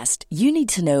last, you need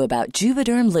to know about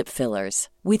Juvederm lip fillers.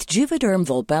 With Juvederm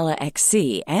Volbella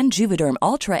XC and Juvederm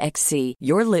Ultra XC,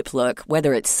 your lip look,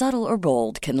 whether it's subtle or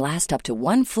bold, can last up to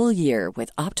 1 full year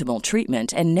with optimal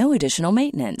treatment and no additional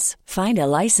maintenance. Find a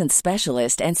licensed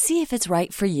specialist and see if it's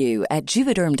right for you at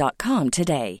Juvederm.com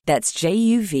today. That's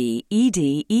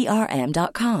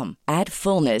JUVEDERM.com. Add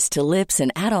fullness to lips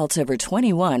in adults over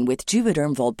 21 with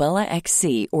Juvederm Volbella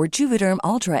XC or Juvederm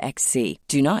Ultra XC.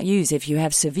 Do not use if you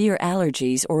have severe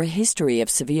allergies or a history of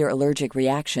severe allergic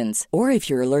reactions, or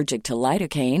if you're allergic to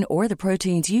lidocaine or the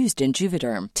proteins used in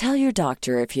Juvederm. Tell your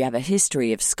doctor if you have a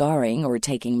history of scarring or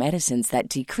taking medicines that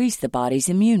decrease the body's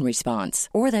immune response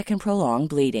or that can prolong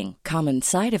bleeding. Common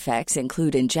side effects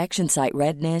include injection site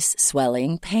redness,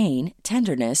 swelling, pain,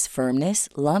 tenderness, firmness,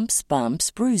 lumps, bumps,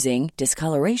 bruising,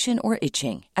 discoloration, or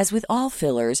itching. As with all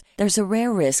fillers, there's a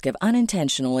rare risk of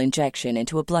unintentional injection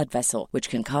into a blood vessel, which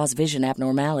can cause vision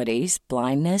abnormalities,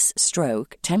 blindness,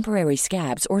 stroke, temporary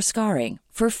scabs, or scarring.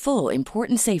 For full,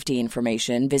 important safety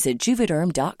information, visit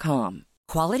Juvederm.com.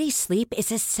 Quality sleep is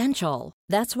essential.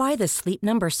 That's why the Sleep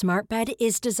Number Smart Bed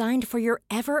is designed for your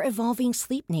ever-evolving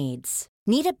sleep needs.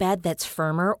 Need a bed that's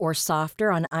firmer or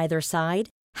softer on either side?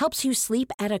 Helps you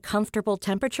sleep at a comfortable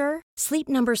temperature? Sleep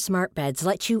Number Smart Beds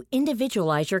let you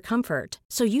individualize your comfort,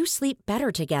 so you sleep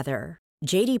better together.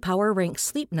 J.D. Power ranks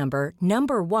Sleep Number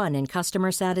number 1 in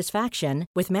customer satisfaction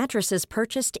with mattresses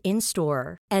purchased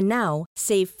in-store. And now,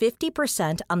 save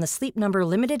 50% on the Sleep Number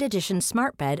Limited Edition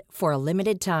Smart Bed for a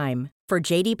limited time. For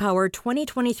J.D. Power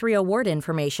 2023 award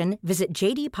information, visit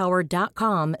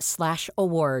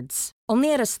jdpower.com/awards.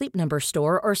 Only at a Sleep Number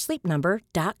store or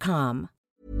sleepnumber.com.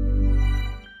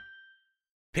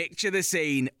 Picture the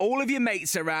scene. All of your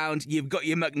mates around, you've got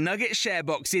your McNugget share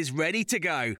boxes ready to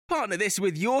go. Partner this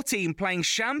with your team playing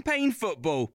champagne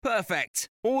football. Perfect.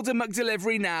 Order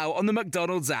McDelivery now on the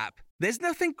McDonald's app. There's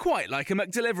nothing quite like a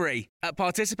McDelivery. At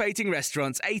participating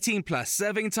restaurants, 18 plus,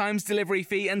 serving times, delivery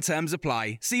fee and terms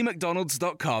apply. See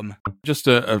mcdonalds.com. Just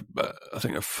I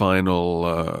think a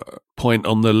final point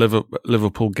on the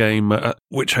Liverpool game,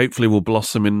 which hopefully will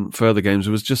blossom in further games.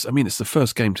 It was just, it's the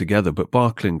first game together, but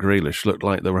Barkley and Grealish looked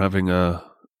like they were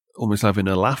almost having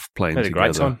a laugh playing together. Had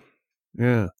a great time.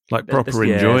 Yeah, like proper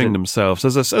enjoying themselves.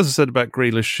 As I said about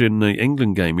Grealish in the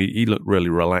England game, he looked really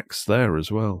relaxed there as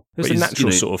well. There's a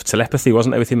natural sort of telepathy,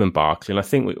 wasn't there, with him and Barkley? And I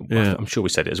think, I'm sure we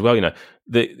said it as well,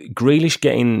 the Grealish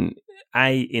getting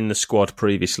in the squad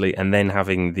previously and then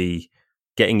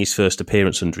getting his first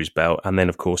appearance under his belt, and then,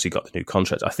 of course, he got the new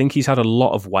contract. I think he's had a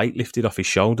lot of weight lifted off his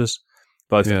shoulders,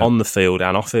 both on the field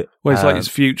and off it. Well, it's like his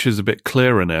future's a bit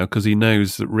clearer now because he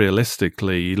knows that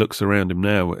realistically, he looks around him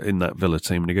now in that Villa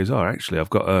team and he goes, "Oh, actually, I've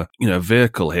got a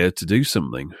vehicle here to do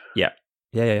something." Yeah.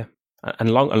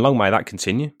 And long may that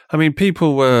continue.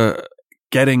 People were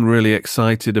getting really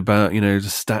excited about the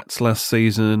stats last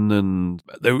season, and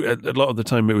a lot of the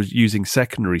time it was using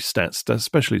secondary stats,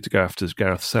 especially to go after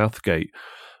Gareth Southgate.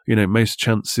 Most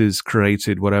chances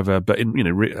created, whatever. But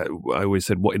I always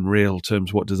said, what in real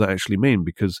terms, what does that actually mean?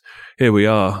 Because here we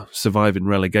are surviving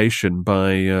relegation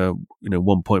by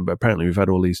 1 point, but apparently we've had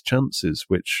all these chances,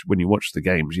 which when you watch the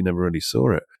games, you never really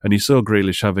saw it. And you saw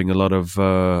Grealish having a lot of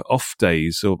off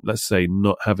days, or let's say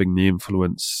not having the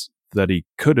influence that he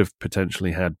could have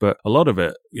potentially had, but a lot of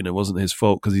it, wasn't his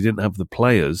fault because he didn't have the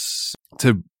players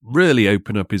to really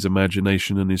open up his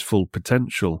imagination and his full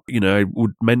potential. I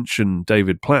would mention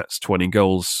David Platt's 20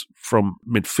 goals from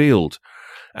midfield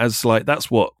as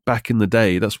that's what, back in the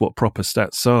day, that's what proper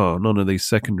stats are. None of these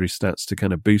secondary stats to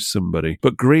kind of boost somebody.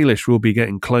 But Grealish will be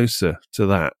getting closer to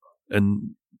that.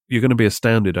 And you're going to be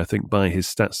astounded, I think, by his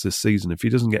stats this season. If he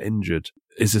doesn't get injured,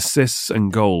 his assists and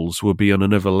goals will be on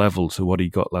another level to what he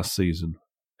got last season.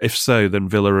 if so, then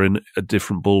Villa are in a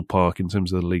different ballpark in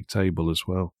terms of the league table as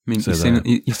well. I mean,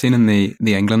 you've seen in the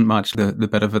England match, the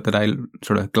bit of it that I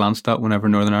sort of glanced at whenever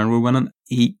Northern Ireland were winning.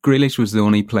 Grealish was the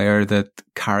only player that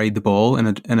carried the ball in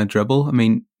a dribble. I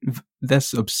mean,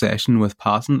 this obsession with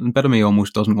passing, a bit of me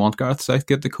almost doesn't want Gareth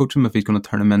Southgate to coach him if he's going to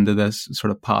turn him into this sort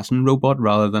of passing robot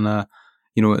rather than a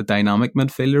dynamic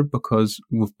midfielder, because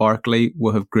with Barkley,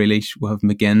 we'll have Grealish, we'll have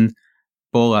McGinn,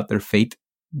 ball at their feet.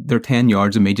 They're 10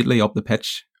 yards immediately up the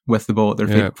pitch with the ball at their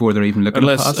feet before they're even looking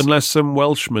to pass. Unless some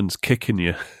Welshman's kicking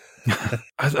you.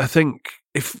 I think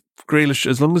if Grealish,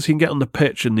 as long as he can get on the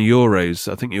pitch in the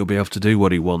Euros, I think he'll be able to do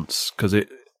what he wants, because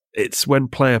it's when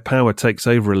player power takes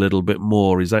over a little bit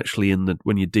more is actually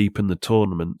when you're deep in the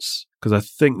tournaments. Because I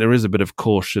think there is a bit of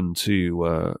caution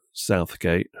to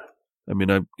Southgate. I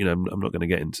mean, I'm not going to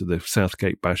get into the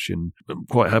Southgate bashing. I'm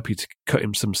quite happy to cut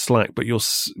him some slack, but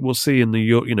we'll see in the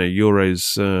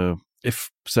Euros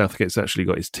if Southgate's actually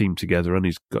got his team together and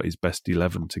he's got his best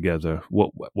 11 together,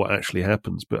 what actually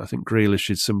happens. But I think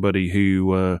Grealish is somebody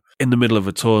who, in the middle of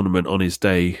a tournament on his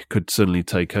day, could suddenly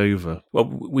take over. Well,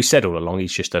 we said all along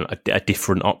he's just a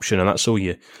different option, and that's all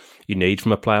you need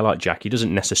from a player like Jack. He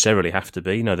doesn't necessarily have to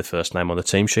be, the first name on the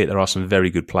team sheet. There are some very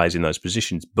good players in those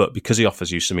positions, but because he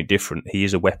offers you something different, he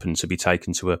is a weapon to be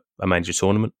taken to a major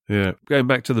tournament. Yeah, going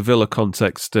back to the Villa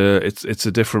context, it's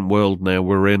a different world now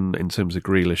we're in terms of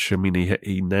Grealish. I mean,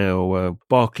 he now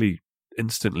Barkley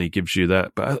instantly gives you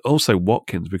that, but also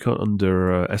Watkins. We can't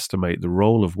underestimate the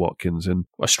role of Watkins and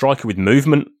a striker with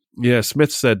movement. Yeah,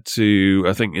 Smith said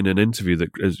I think in an interview that,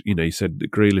 he said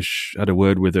that Grealish had a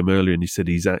word with him earlier, and he said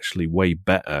he's actually way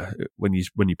better when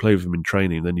you play with him in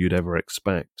training than you'd ever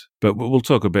expect. But we'll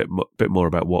talk a bit more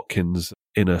about Watkins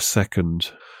in a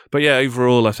second. But yeah,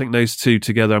 overall, I think those two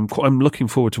together, I'm looking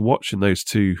forward to watching those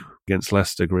two against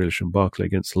Leicester, Grealish and Barkley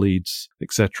against Leeds,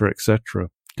 etc., etc.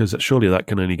 Because surely that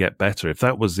can only get better. If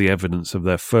that was the evidence of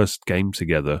their first game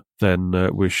together, then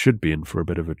we should be in for a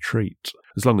bit of a treat.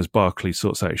 As long as Barkley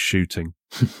sorts out his shooting.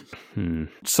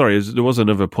 Sorry, there was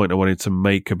another point I wanted to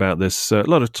make about this. A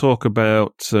lot of talk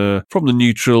about, from the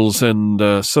neutrals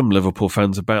and some Liverpool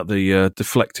fans, about the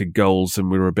deflected goals,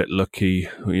 and we were a bit lucky.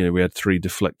 We had 3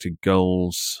 deflected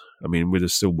goals. I mean, we'd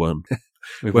have still won.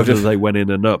 Whether they went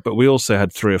in or not. But we also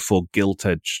had 3 or 4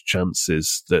 gilt-edged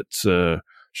chances that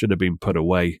should have been put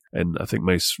away. And I think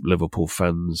most Liverpool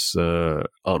fans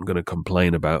aren't going to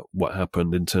complain about what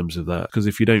happened in terms of that. Because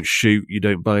if you don't shoot, you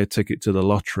don't buy a ticket to the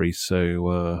lottery.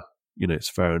 So, it's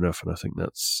fair enough. And I think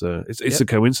that's it's a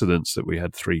coincidence that we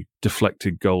had 3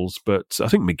 deflected goals. But I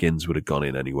think McGinn's would have gone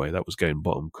in anyway. That was going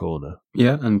bottom corner.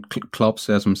 Yeah, and Klopp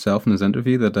says himself in his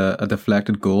interview that a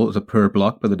deflected goal is a poor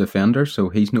block by the defender, so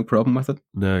he's no problem with it.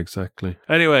 No, exactly.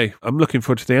 Anyway, I'm looking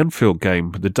forward to the Anfield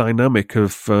game. The dynamic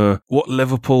of what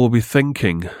Liverpool will be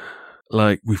thinking.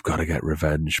 Like, we've got to get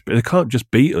revenge. But they can't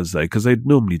just beat us, though, because they'd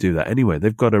normally do that anyway.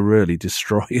 They've got to really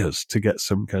destroy us to get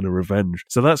some kind of revenge.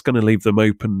 So that's going to leave them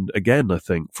open again, I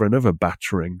think, for another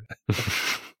battering.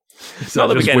 Not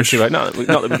that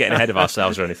we're getting ahead of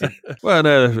ourselves or anything. Well,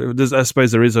 no, I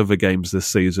suppose there is other games this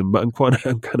season, but I'm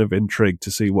kind of intrigued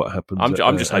to see what happens.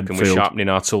 I'm just hoping we're sharpening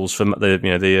our tools for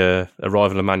the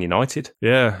arrival of Man United.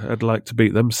 Yeah, I'd like to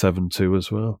beat them 7-2 as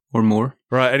well, or more.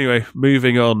 Right. Anyway,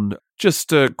 moving on.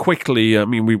 Just quickly, I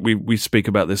mean, we speak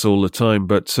about this all the time,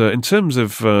 but in terms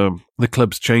of the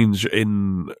club's change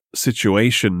in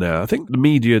situation now, I think the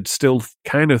media still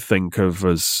kind of think of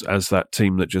us as that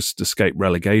team that just escaped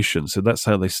relegation. So that's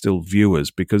how they still view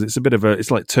us, because it's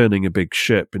it's like turning a big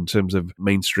ship in terms of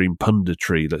mainstream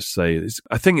punditry, let's say.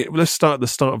 Let's start at the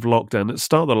start of lockdown. At the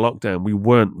start of the lockdown, we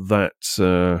weren't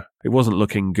that, it wasn't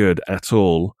looking good at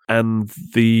all. And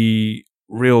the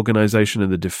reorganization of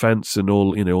the defense and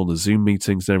all the Zoom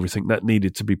meetings and everything that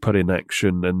needed to be put in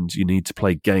action, and you need to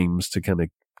play games to kind of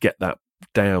get that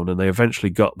down. And they eventually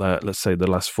got that, let's say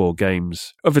the last 4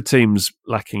 games. Other teams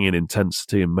lacking in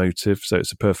intensity and motive, so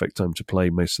it's a perfect time to play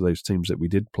most of those teams that we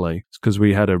did play. It's because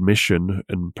we had a mission,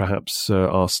 and perhaps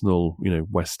Arsenal,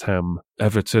 West Ham,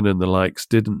 Everton and the likes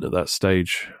didn't at that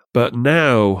stage. But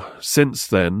now, since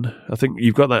then, I think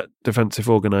you've got that defensive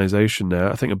organisation now.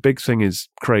 I think a big thing is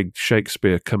Craig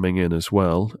Shakespeare coming in as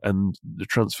well, and the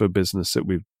transfer business that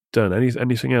we've done.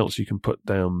 Anything else you can put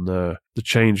down the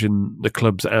change in the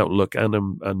club's outlook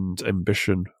and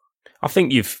ambition? I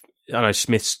think I know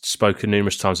Smith's spoken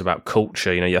numerous times about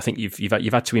culture. I think you've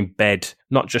had to embed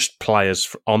not just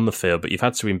players on the field, but you've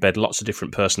had to embed lots of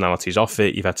different personalities off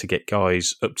it. You've had to get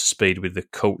guys up to speed with the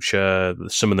culture.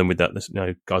 Some of them with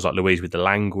that, guys like Louise with the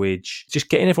language. Just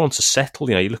getting everyone to settle.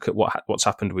 You look at what's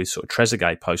happened with sort of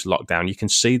Trezeguet post lockdown. You can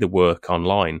see the work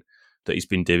online that he's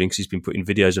been doing, because he's been putting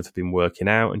videos of him working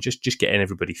out and just getting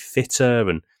everybody fitter,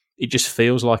 and it just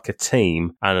feels like a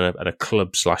team and a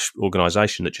club /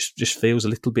 organisation that just feels a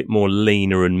little bit more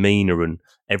leaner and meaner, and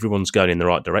everyone's going in the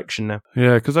right direction now.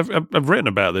 Yeah, because I've written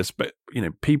about this, but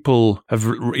people have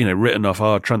written off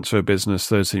our transfer business.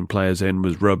 13 players in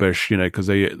was rubbish, because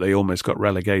they almost got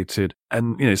relegated,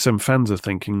 and some fans are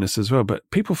thinking this as well. But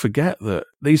people forget that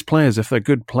these players, if they're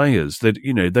good players, that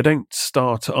they don't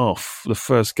start off the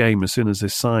first game as soon as they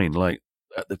sign like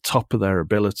at the top of their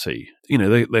ability.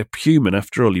 They're human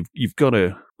after all. You've got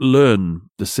to learn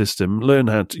the system, learn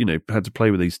how to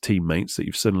play with these teammates that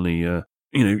you've suddenly,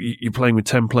 you're playing with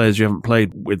 10 players you haven't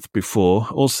played with before.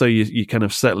 Also, you're kind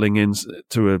of settling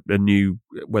into a new,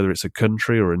 whether it's a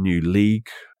country or a new league.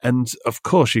 And of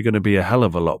course, you're going to be a hell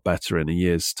of a lot better in a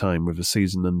year's time with a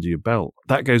season under your belt.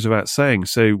 That goes without saying.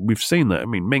 So we've seen that. I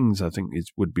mean, Mings, I think,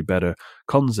 would be better.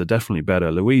 Konza, definitely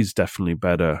better. Louise, definitely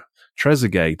better.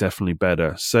 Trezeguet, definitely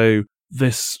better. So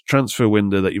this transfer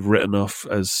window that you've written off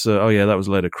as, that was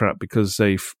a load of crap because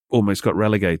they've almost got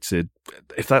relegated.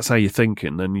 If that's how you're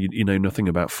thinking, then you know nothing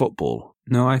about football.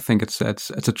 No, I think it's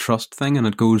a trust thing, and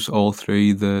it goes all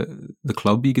through the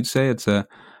club, you could say. It's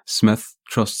Smith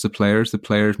trusts the players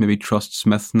maybe trust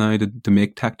Smith now to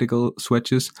make tactical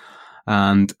switches,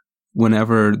 and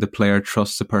whenever the player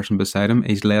trusts the person beside him,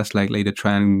 he's less likely to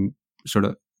try and sort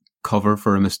of cover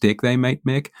for a mistake they might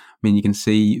make. I mean, you can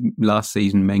see last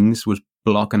season Mings was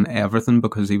blocking everything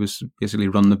because he was basically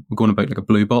going about like a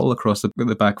blue ball across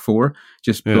the back four,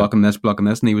 just blocking this,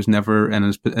 and he was never in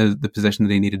the position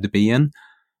that he needed to be in.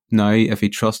 Now, if he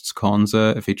trusts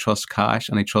Konza, if he trusts Cash,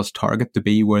 and he trusts Target to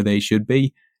be where they should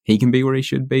be, he can be where he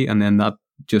should be, and then that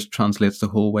just translates the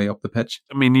whole way up the pitch.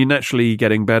 I mean, you're naturally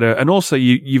getting better, and also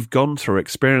you've gone through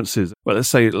experiences. Well, let's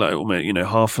say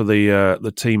half of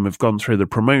the team have gone through the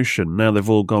promotion. Now they've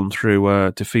all gone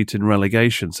through defeating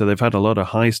relegation, so they've had a lot of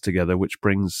highs together, which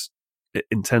it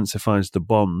intensifies the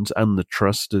bond and the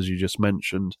trust, as you just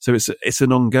mentioned. So it's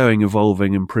an ongoing,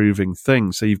 evolving, improving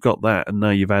thing. So you've got that, and now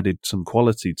you've added some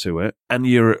quality to it, and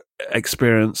your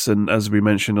experience. And as we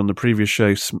mentioned on the previous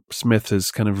show, Smith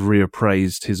has kind of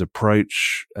reappraised his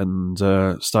approach and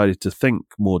started to think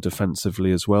more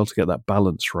defensively as well to get that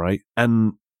balance right.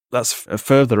 And that's a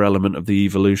further element of the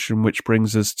evolution, which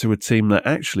brings us to a team that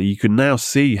actually you can now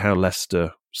see how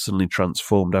Leicester suddenly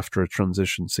transformed after a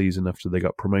transition season after they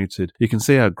got promoted. You can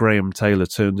see how Graham Taylor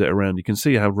turned it around. You can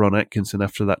see how Ron Atkinson,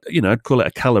 after that, I'd call it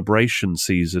a calibration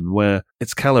season where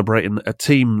it's calibrating a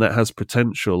team that has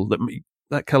potential.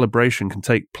 That calibration can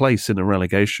take place in a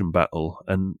relegation battle,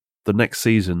 and the next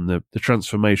season the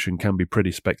transformation can be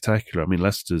pretty spectacular. I mean,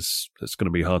 it's going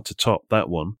to be hard to top that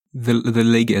one. The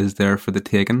league is there for the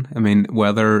taking. I mean,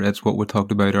 whether it's what we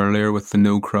talked about earlier with the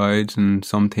no crowds and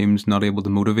some teams not able to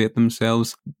motivate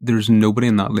themselves, there's nobody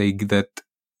in that league that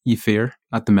you fear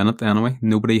at the minute anyway.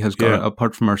 Nobody has got,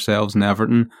 apart from ourselves and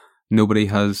Everton, nobody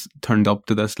has turned up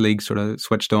to this league sort of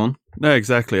switched on. No,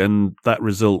 exactly. And that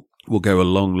result will go a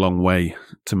long, long way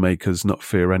to make us not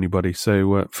fear anybody.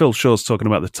 So Phil Shaw's talking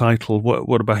about the title.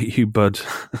 What about you, bud?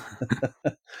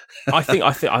 I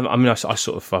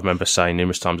remember saying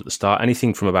numerous times at the start,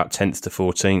 anything from about 10th to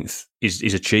 14th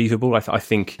is achievable. I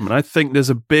think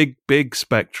there's a big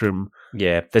spectrum.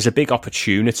 Yeah, there's a big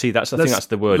opportunity. I think that's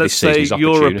the word this season. Let's say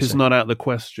Europe is not out of the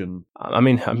question. I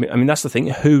mean, that's the thing.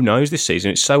 Who knows this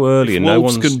season? It's so early, and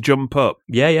Wolves can jump up.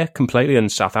 Yeah, completely.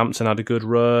 And Southampton had a good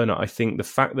run. I think the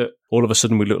fact that all of a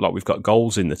sudden we look like we've got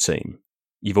goals in the team,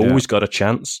 you've always got a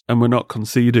chance. And we're not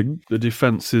conceding. The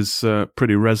defence is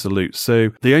pretty resolute.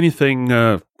 So the only thing,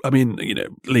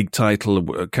 league title,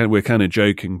 we're kind of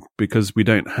joking because we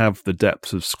don't have the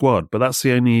depth of squad, but that's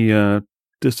the only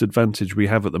disadvantage we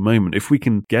have at the moment. If we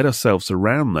can get ourselves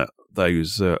around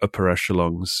those upper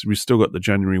echelons, we've still got the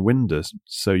January window,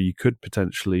 so you could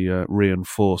potentially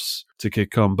reinforce to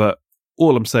kick on. But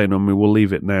all I'm saying, we'll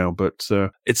leave it now, but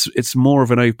it's more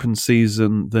of an open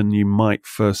season than you might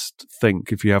first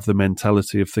think if you have the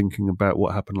mentality of thinking about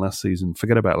what happened last season.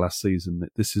 Forget about last season.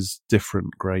 This is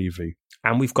different gravy.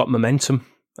 And we've got momentum.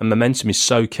 And momentum is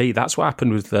so key. That's what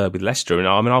happened with Leicester. And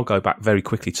I'll go back very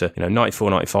quickly to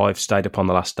 94-95, stayed up on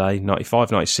the last day.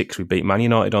 95-96, we beat Man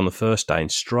United on the first day,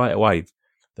 and straight away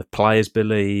the players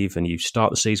believe, and you start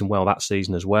the season well that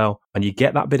season as well, and you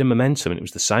get that bit of momentum. And it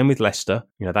was the same with Leicester.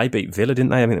 They beat Villa, didn't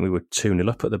they? I mean, we were 2-0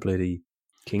 up at the bloody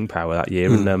King Power that year,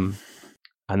 and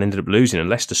and ended up losing. And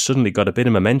Leicester suddenly got a bit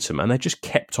of momentum, and they just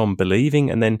kept on believing.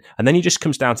 And then it just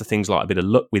comes down to things like a bit of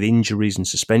luck with injuries and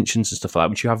suspensions and stuff like that,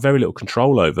 which you have very little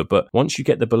control over. But once you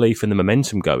get the belief and the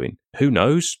momentum going, who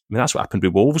knows? I mean, that's what happened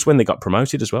with Wolves when they got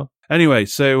promoted as well. Anyway,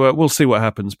 so we'll see what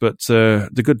happens. But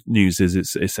the good news is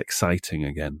it's exciting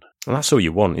again. Well, that's all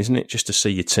you want, isn't it? Just to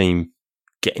see your team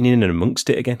getting in and amongst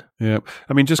it again. Yeah.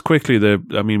 I mean, just quickly,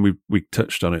 we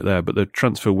touched on it there, but the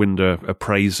transfer window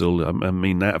appraisal, I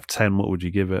mean, out of 10, what would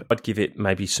you give it? I'd give it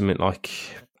maybe something like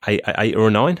 8 or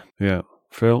a 9. Yeah.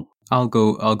 Phil? I'll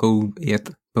go 8,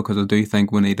 because I do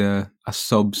think we need a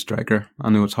sub-striker. I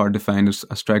know it's hard to find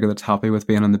a striker that's happy with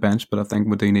being on the bench, but I think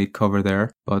we do need cover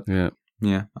there. But yeah,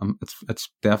 it's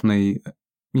definitely...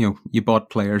 you bought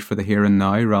players for the here and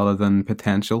now rather than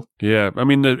potential. Yeah, I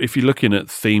mean, if you're looking at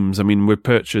themes, I mean, we're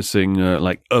purchasing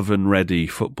like oven-ready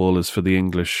footballers for the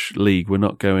English league. We're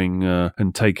not going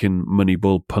and taking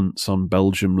Moneyball punts on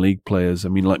Belgium league players. I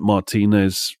mean, like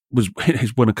Martinez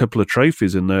he's won a couple of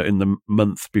trophies in the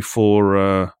month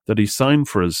before that he signed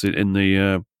for us in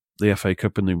the FA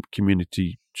Cup and the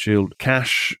Community Shield.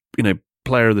 Cash,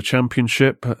 player of the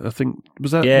Championship, I think, was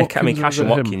that? Yeah, Watkins, I mean, Cash and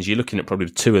Watkins, you're looking at probably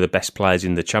 2 of the best players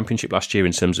in the Championship last year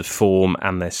in terms of form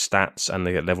and their stats and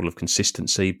their level of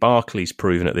consistency. Barkley's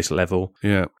proven at this level.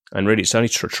 Yeah. And really, it's only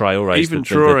Traore. Even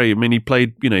Traore, I mean, he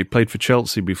played for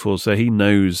Chelsea before, so he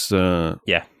knows...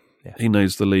 Yeah. He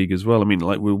knows the league as well. I mean,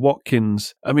 like with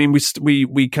Watkins, I mean,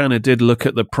 we kind of did look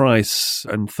at the price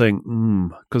and think,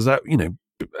 because that,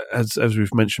 as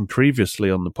we've mentioned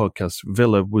previously on the podcast,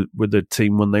 Villa were the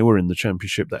team when they were in the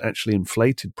Championship that actually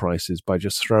inflated prices by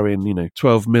just throwing,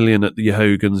 12 million at the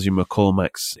Hogans, your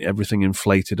McCormacks, everything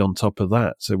inflated on top of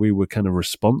that. So we were kind of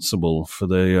responsible for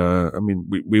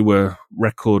we were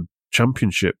record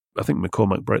Championship. I think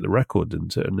McCormack broke the record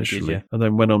initially, and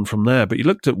then went on from there. But you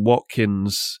looked at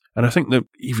Watkins, and I think that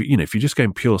if you're just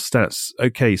going pure stats,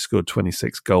 okay, he scored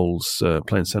 26 goals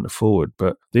playing centre forward.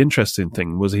 But the interesting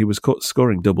thing was he was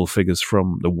scoring double figures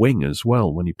from the wing as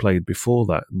well when he played before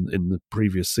that in the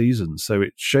previous season. So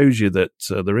it shows you that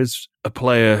there is a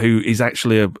player who is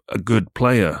actually a good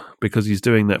player because he's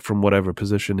doing that from whatever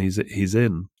position he's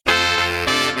in.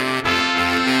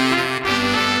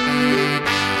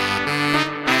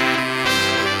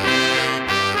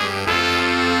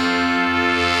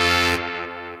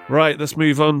 Right, let's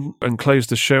move on and close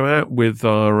the show out with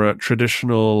our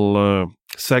traditional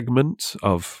segment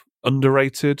of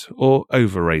underrated or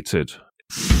overrated.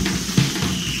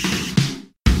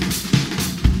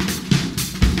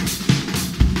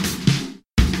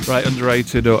 Right,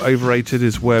 underrated or overrated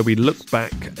is where we look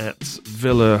back at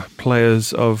Villa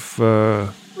players of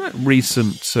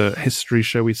recent history,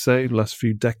 shall we say, last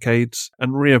few decades,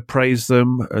 and reappraise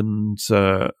them and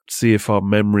see if our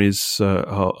memories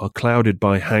are clouded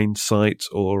by hindsight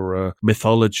or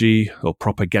mythology or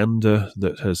propaganda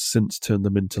that has since turned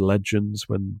them into legends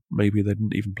when maybe they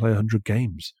didn't even play 100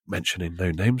 games, mentioning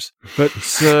no names. But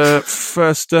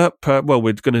first up,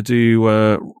 we're going to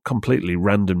do completely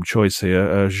random choice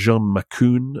here, Jean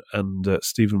Makoun and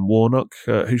Stephen Warnock.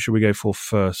 Who should we go for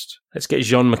first? Let's get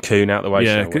Jean Makoun out of the way.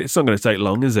 Yeah, it's not going to take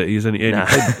long, is it? He's only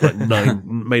played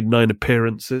made 9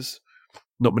 appearances.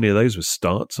 Not many of those were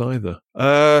starts either.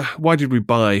 Why did we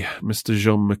buy Mr.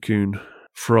 Jean Makoun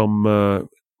from?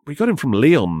 We got him from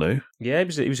Lyon, though. Yeah,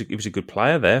 he was a good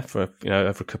player there for over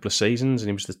a couple of seasons, and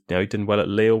he was he'd done well at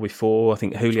Lille before. I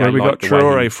think Julio. Where we got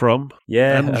Traore from,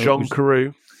 yeah, and Jean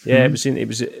Carew. Yeah, it was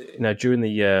during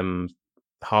the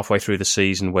halfway through the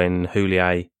season when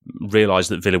Houllier realised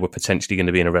that Villa were potentially going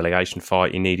to be in a relegation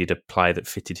fight. He needed a player that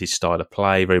fitted his style of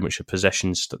play, very much a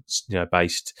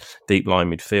possession-based deep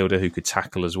line midfielder who could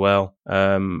tackle as well.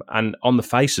 And on the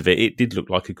face of it, it did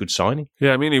look like a good signing.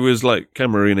 Yeah, I mean, he was like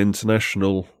Cameroon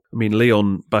international. I mean,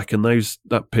 Lyon back in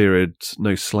that period,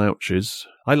 no slouches.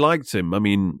 I liked him. I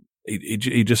mean,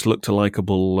 he just looked a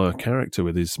likeable character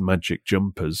with his magic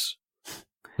jumpers.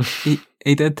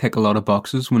 He did tick a lot of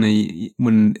boxes when he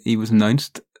was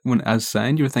announced as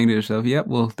signed. You were thinking to yourself, "Yeah,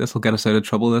 well, this will get us out of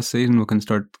trouble this season. We can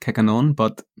start kicking on."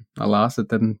 But alas, it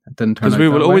didn't turn out. Because we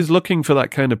were always looking for that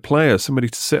kind of player, somebody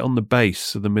to sit on the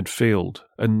base of the midfield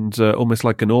and almost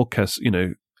like an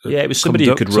orchestra, Yeah, it was somebody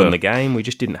who could run the game. We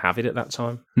just didn't have it at that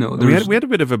time. No, we had a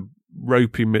bit of a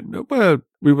ropey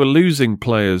we were losing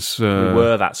players. We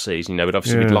were that season, but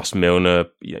obviously we'd lost Milner.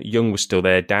 Young was still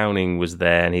there. Downing was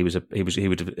there, and he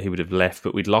would have left.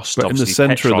 But we'd lost obviously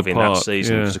Petrov in that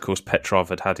season because, of course, Petrov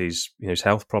had his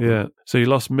health problem. Yeah, so you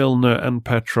lost Milner and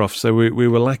Petrov, so we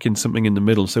were lacking something in the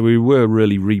middle. So we were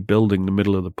really rebuilding the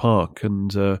middle of the park,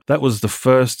 and that was the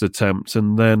first attempt.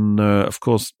 And then, of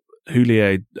course,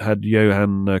 Houllier had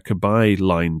Johan Cabaye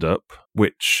lined up,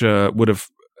 which would have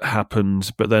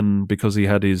happened, but then because he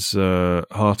had his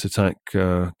heart attack,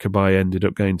 Cabaye ended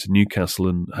up going to Newcastle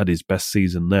and had his best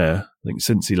season there. I think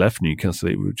since he left Newcastle,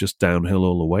 it was just downhill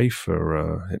all the way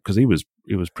for because he was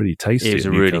pretty tasty. He was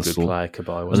a really good player,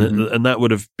 Cabaye, wasn't he? And that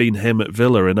would have been him at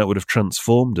Villa, and that would have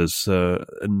transformed us.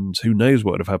 And who knows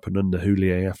what would have happened under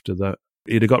Houllier after that?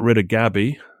 He'd have got rid of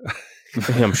Gabby.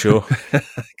 I'm sure,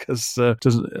 because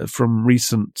from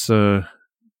recent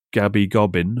Gabby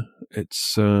Gobbin,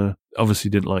 it's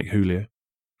obviously didn't like Houllier.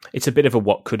 It's a bit of a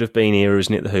what could have been era,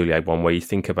 isn't it? The Houllier one, where you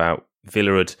think about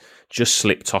Villa had just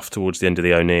slipped off towards the end of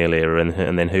the O'Neill era,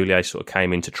 and then Houllier sort of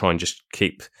came in to try and just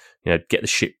keep, get the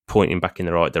ship pointing back in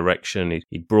the right direction.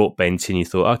 He brought Bent in. You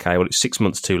thought, okay, well, it's 6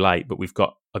 months too late, but we've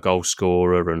got a goal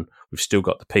scorer and we've still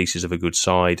got the pieces of a good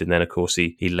side. And then, of course,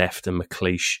 he left, and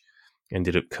McLeish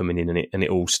ended up coming in, and it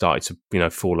all started to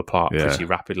fall apart pretty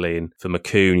rapidly. And for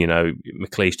Macoun,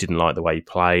 McLeish didn't like the way he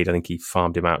played. I think he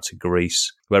farmed him out to Greece,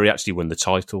 where he actually won the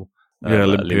title.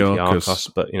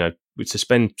 Olympiacos. But to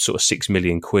spend sort of £6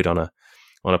 million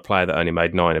on a player that only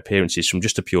made 9 appearances from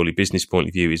just a purely business point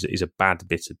of view is a bad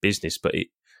bit of business. But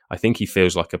I think he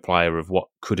feels like a player of what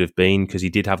could have been, because he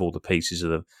did have all the pieces of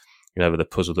the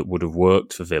puzzle that would have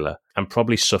worked for Villa, and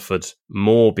probably suffered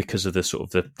more because of the sort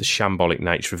of the shambolic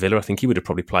nature of Villa. I think he would have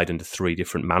probably played under 3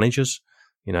 different managers,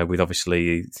 with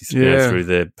obviously through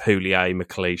the Houllier,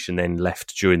 McLeish, and then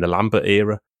left during the Lambert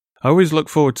era. I always look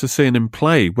forward to seeing him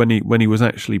play when he was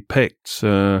actually picked.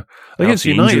 Against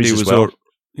United, he was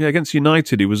against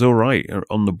United, he was all right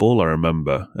on the ball, I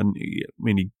remember. And he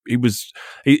was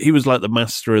like the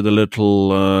master of the little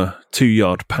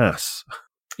 2-yard pass.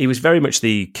 He was very much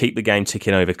the keep the game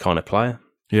ticking over kind of player.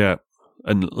 Yeah,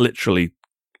 and literally,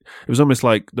 it was almost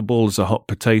like the ball is a hot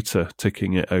potato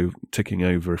ticking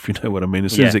over, if you know what I mean.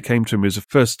 As soon as it came to him, he was a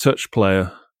first touch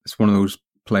player. It's one of those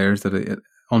players that,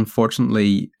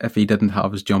 unfortunately, if he didn't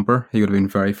have his jumper, he would have been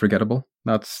very forgettable.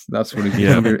 That's what he's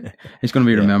going to be. He's going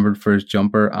to be remembered for his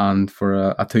jumper and for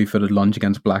a 2-footed lunge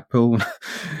against Blackpool.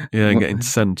 And getting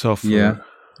sent off.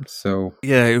 So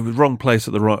it was wrong place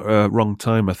at the wrong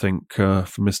time, I think, for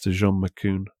Mr. Jean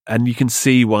Macoun. And you can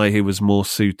see why he was more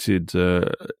suited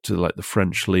to like the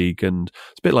French league, and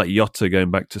it's a bit like Jota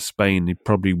going back to Spain. He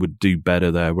probably would do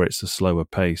better there, where it's a slower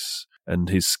pace, and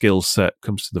his skill set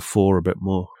comes to the fore a bit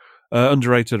more.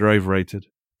 Underrated or overrated?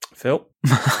 Phil?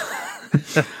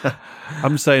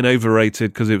 I'm saying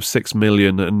overrated because it was 6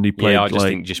 million and he played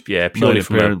purely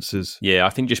appearances. I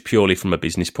think just purely from a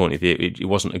business point of view, it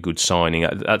wasn't a good signing.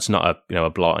 That's not a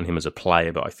blight on him as a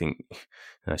player, but I think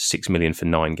 6 million for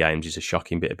 9 games is a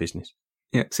shocking bit of business.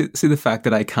 Yeah, see the fact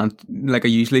that I can't, like I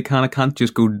usually can't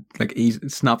just go like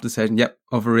snap decision. Yep,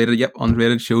 overrated. Yep,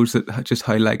 underrated shows that just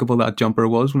how likeable that jumper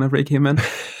was whenever he came in.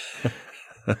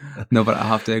 No, but I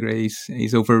have to agree,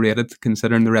 he's overrated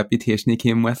considering the reputation he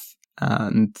came with,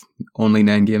 and only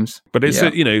 9 games. But it's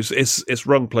it's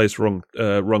wrong place, wrong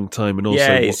time, and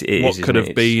also what could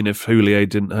have been if Houllier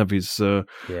didn't have his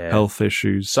health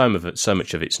issues. So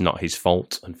much of it's not his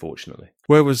fault, unfortunately.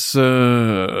 Where was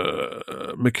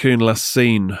Macoun last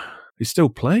seen? He's still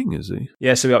playing, is he?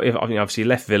 Yeah, so obviously he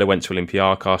left Villa, went to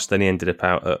Olympiacos, then he ended up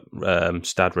out at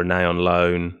Stade Rennais on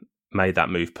loan. Made that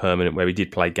move permanent, where he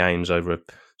did play games over a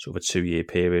sort of a 2-year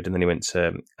period, and then he went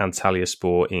to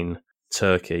Antalyaspor in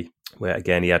Turkey, where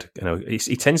again he had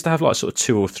he tends to have like sort of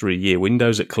 2 or 3 year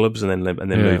windows at clubs, and then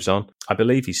moves on. I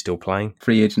believe he's still playing.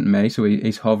 Free agent in May, so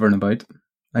he's hovering about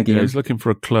again. Yeah, he's looking for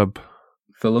a club.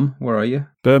 Fulham, where are you?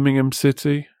 Birmingham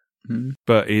City.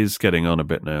 But he's getting on a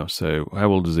bit now. So how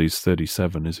old is he? He's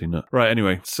 37, is he not? Right.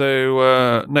 Anyway,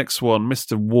 so next one,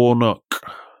 Mr. Warnock.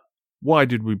 Why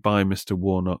did we buy Mr.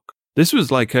 Warnock? This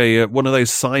was like one of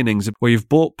those signings where you've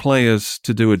bought players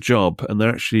to do a job and they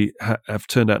actually have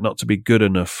turned out not to be good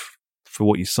enough for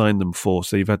what you signed them for,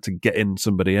 so you've had to get in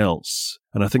somebody else.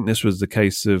 And I think this was the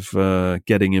case of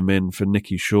getting him in for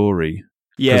Nicky Shorey.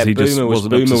 Yeah, Boomer was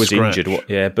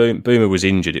injured. Boomer was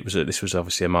injured. This was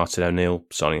obviously a Martin O'Neill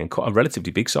signing, and quite a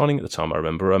relatively big signing at the time, I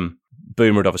remember.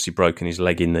 Boomer had obviously broken his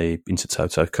leg in the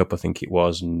Intertoto Cup, I think it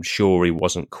was, and Shorey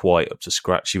wasn't quite up to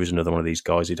scratch. He was another one of these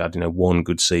guys who'd had one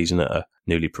good season at a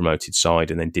newly promoted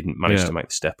side and then didn't manage to make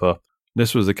the step up.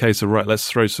 This was a case of, right, let's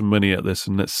throw some money at this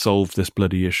and let's solve this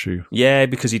bloody issue. Yeah,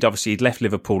 because he'd left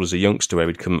Liverpool as a youngster where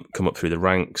he'd come up through the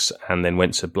ranks, and then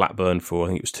went to Blackburn for, I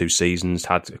think it was 2 seasons,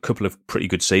 had a couple of pretty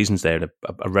good seasons there in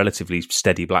a relatively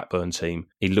steady Blackburn team.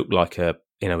 He looked like a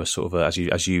sort of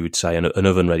as you would say, an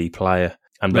oven-ready player.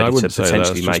 And ready to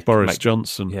potentially make Boris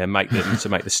Johnson. Yeah, make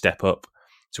the step up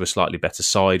to a slightly better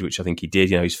side, which I think he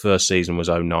did. His first season was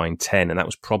 09-10, and that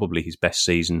was probably his best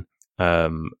season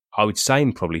I would say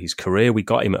in probably his career, we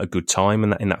got him at a good time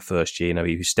in that first year. You know,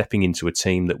 he was stepping into a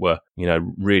team that were, you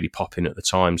know, really popping at the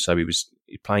time. So he was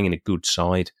playing in a good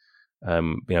side,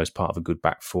 you know, as part of a good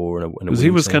back four. Because he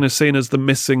was kind of seen as the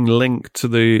missing link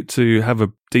to have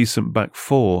a decent back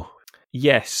four.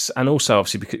 Yes, and also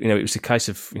obviously because, you know, it was a case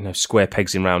of, you know, square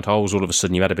pegs in round holes. All of a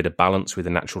sudden, you had a bit of balance with a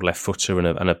natural left footer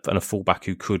and a fullback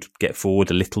who could get forward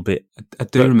a little bit. I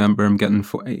do remember him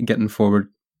getting forward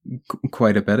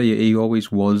quite a bit. He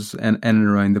always was in and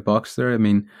around the box there. I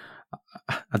mean,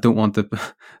 I don't want to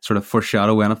sort of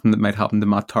foreshadow anything that might happen to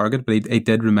Matt Targett, but he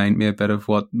did remind me a bit of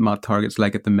what Matt Targett's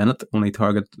like at the minute. Only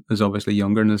Targett is obviously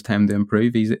younger and has time to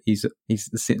improve. He's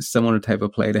the similar type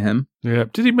of play to him. Yeah.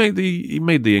 Did he make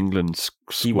the England squad?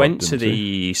 He went to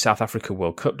the South Africa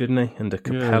World Cup, didn't he? Under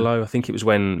Capello. Yeah. I think it was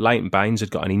when Leighton Baines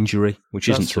had got an injury, which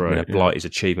isn't to blight his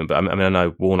achievement. But I mean, I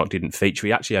know Warnock didn't feature.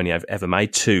 He actually only ever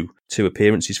made two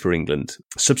appearances for England.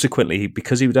 Subsequently,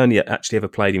 because he would only actually ever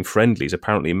played in friendlies,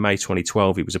 apparently in May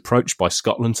 2012, he was approached by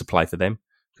Scotland to play for them.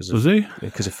 Was he?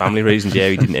 Because of family reasons, yeah,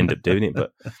 he didn't end up doing it.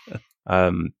 But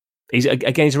he's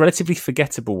a relatively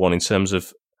forgettable one in terms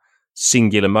of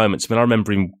singular moments. I mean, I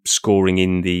remember him scoring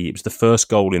it was the first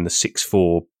goal in the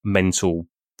 6-4 mental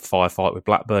firefight with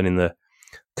Blackburn in the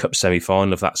Cup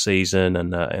semi-final of that season,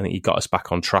 and I think he got us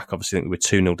back on track. Obviously, I think we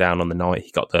were 2-0 down on the night.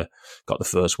 He got the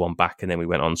first one back, and then we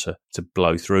went on to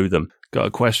blow through them. Got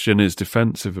to question his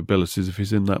defensive abilities if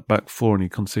he's in that back four and he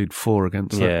conceded 4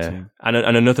 against that team. And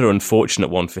another unfortunate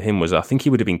one for him was I think he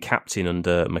would have been captain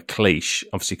under McLeish,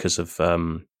 obviously because of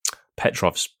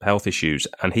Petrov's health issues,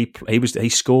 and he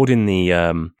scored in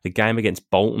the game against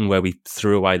Bolton where we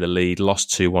threw away the lead, lost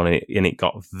 2-1, and it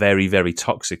got very, very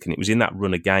toxic. And it was in that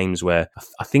run of games where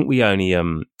I think we only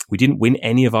we didn't win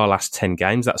any of our last 10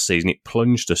 games that season. It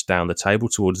plunged us down the table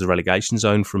towards the relegation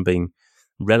zone from being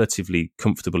relatively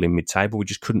comfortable in mid-table. We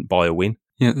just couldn't buy a win.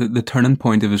 Yeah, the turning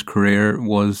point of his career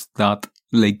was that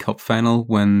League Cup final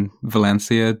when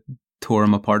Valencia tore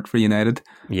him apart for United.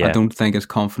 Yeah. I don't think his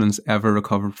confidence ever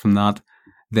recovered from that.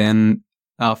 Then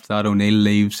after that, O'Neill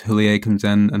leaves, Houllier comes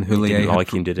in, and Houllier didn't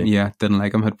like him, did he? Yeah, didn't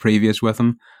like him, had previous with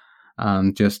him,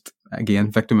 and just, again,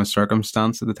 victim of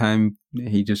circumstance at the time.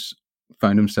 He just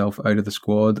found himself out of the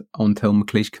squad until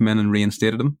McLeish came in and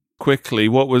reinstated him. Quickly,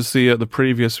 what was the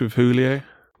previous with Houllier?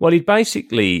 Well, he'd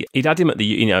had him at the,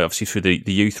 you know, obviously through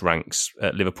the youth ranks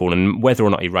at Liverpool, and whether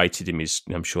or not he rated him is,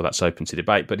 I'm sure that's open to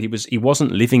debate. But he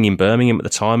wasn't living in Birmingham at the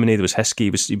time, and neither was Heskey.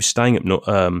 He was staying up,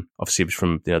 obviously he was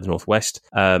from the northwest,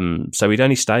 so he'd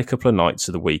only stay a couple of nights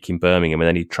of the week in Birmingham, and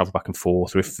then he'd travel back and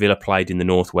forth. Or if Villa played in the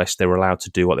northwest, they were allowed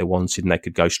to do what they wanted, and they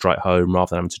could go straight home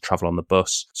rather than having to travel on the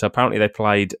bus. So apparently they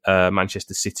played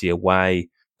Manchester City away,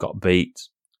 got beat,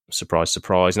 surprise,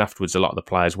 surprise, and afterwards a lot of the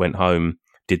players went home,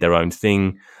 did their own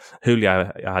thing.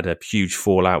 Houllier had a huge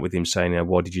fallout with him saying,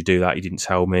 why did you do that? You didn't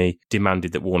tell me.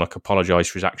 Demanded that Warnock apologise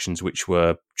for his actions, which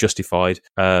were justified.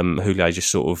 Houllier just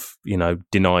sort of, you know,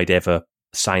 denied ever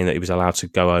saying that he was allowed to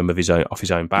go home off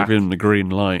his own back. Give him the green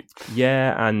light.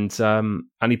 Yeah, and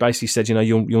he basically said, you know,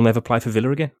 you'll never play for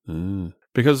Villa again.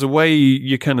 Because the way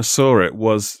you kind of saw it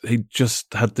was he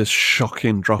just had this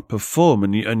shocking drop of form,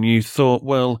 and you thought,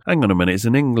 well, hang on a minute, he's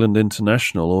an England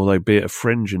international, although be it a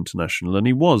fringe international, and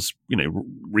he was, you know,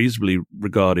 reasonably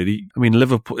regarded.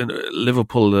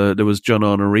 Liverpool, there was John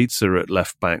Arne Riise at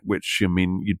left back, which, I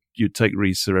mean, you'd take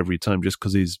Riise every time just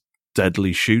because he's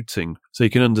deadly shooting. So you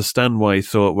can understand why he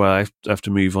thought, well, I have to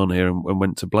move on here, and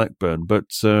went to Blackburn. But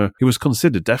he was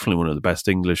considered definitely one of the best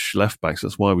English left-backs.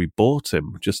 That's why we bought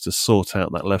him, just to sort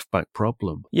out that left-back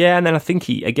problem. Yeah, and then I think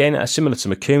he, again, similar to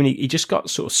McCoombe, he just got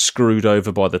sort of screwed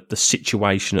over by the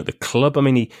situation at the club. I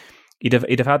mean, he'd have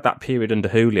had that period under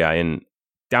Houllier, and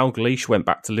Dalglish went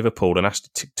back to Liverpool and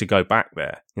asked to go back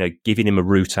there, you know, giving him a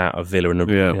route out of Villa and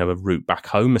a route back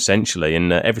home, essentially.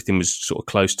 And everything was sort of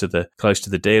close to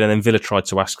the deal. And then Villa tried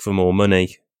to ask for more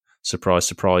money. Surprise,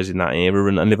 surprise, in that era,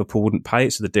 and Liverpool wouldn't pay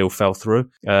it, so the deal fell through.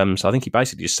 So I think he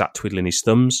basically just sat twiddling his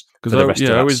thumbs for the rest of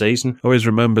that season. I always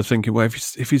remember thinking, well,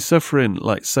 if he's suffering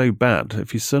like so bad,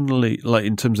 if he's suddenly, like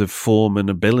in terms of form and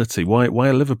ability, why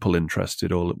are Liverpool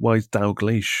interested, or why is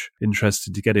Dalglish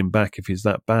interested to get him back if he's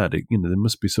that bad? There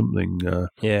must be something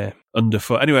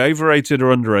underfoot. Anyway, overrated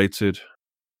or underrated?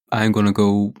 I'm going to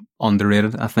go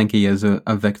underrated. I think he is a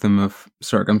victim of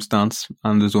circumstance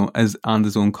and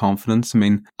his own confidence. I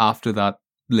mean, after that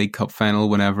League Cup final,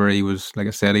 whenever he was, like I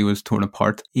said, he was torn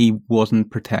apart, he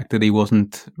wasn't protected. He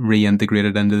wasn't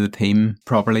reintegrated into the team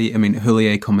properly. I mean,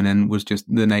 Houllier coming in was just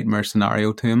the nightmare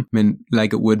scenario to him. I mean,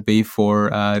 like it would be for,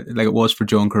 like it was for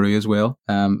John Carew as well.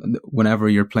 Whenever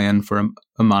you're playing for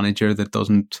a manager that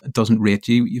doesn't rate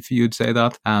you, if you'd say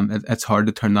that, it's hard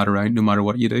to turn that around no matter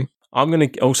what you do. I'm going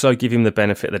to also give him the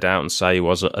benefit of the doubt and say he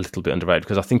was a little bit underrated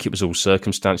because I think it was all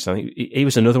circumstance. I think he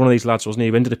was another one of these lads, wasn't he?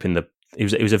 Who ended up in he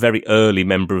was a very early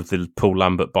member of the Paul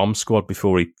Lambert bomb squad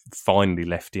before he finally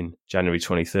left in January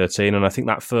 2013. And I think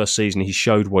that first season he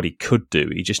showed what he could do.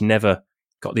 He just never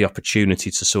got the opportunity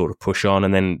to sort of push on.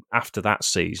 And then after that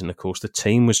season, of course, the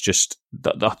team was just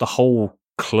the whole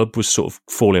club was sort of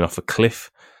falling off a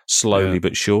cliff. Slowly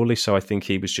but surely, so I think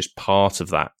he was just part of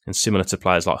that. And similar to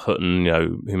players like Hutton,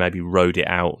 who maybe rode it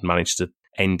out and managed to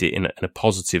end it in a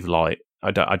positive light.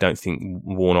 I don't think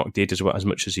Warnock did as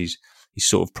much as he's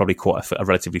sort of probably quite a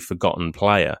relatively forgotten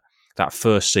player. That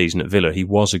first season at Villa, he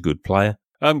was a good player.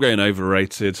 I'm going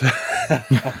overrated.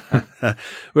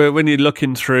 When you're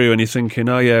looking through and you're thinking,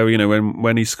 oh yeah,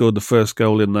 when he scored the first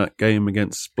goal in that game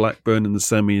against Blackburn in the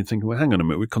semi, you're thinking, well, hang on a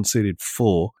minute, we conceded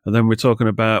 4, and then we're talking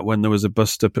about when there was a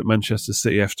bust up at Manchester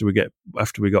City after we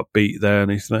got beat there,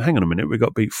 and you think, hang on a minute, we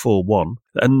got beat 4-1,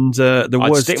 and there I'd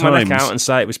was stick times... my neck out and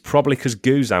say it was probably because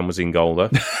Guzan was in goal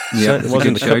though. Yeah, it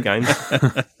wasn't the cup games.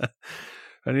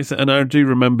 And I do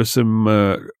remember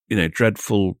some,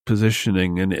 dreadful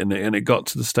positioning, and it got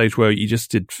to the stage where you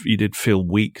did feel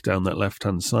weak down that left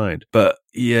hand side. But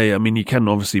yeah, I mean, you can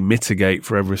obviously mitigate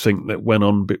for everything that went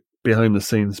on behind the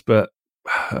scenes, but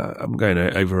I'm going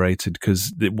overrated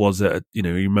because it was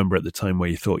you remember at the time where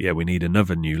you thought, yeah, we need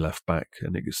another new left back,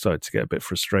 and it started to get a bit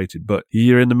frustrated. But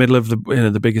you're in the middle of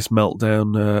the biggest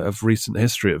meltdown of recent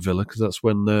history at Villa, because that's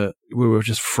when we were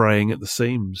just fraying at the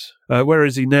seams. Where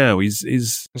is he now? He's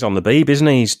on the Beeb, isn't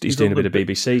he? He's doing a bit of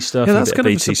BBC stuff. Yeah, that's kind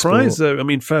of a BT surprise, Sport. though. I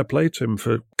mean, fair play to him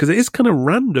because it is kind of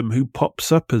random who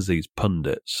pops up as these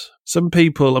pundits. Some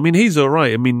people, I mean, he's all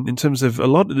right. I mean, in terms of a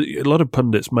lot of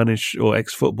pundits or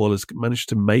ex-footballers manage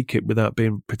to make it without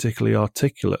being particularly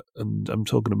articulate. And I'm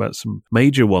talking about some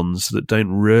major ones that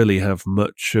don't really have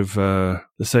much of,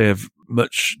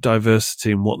 much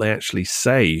diversity in what they actually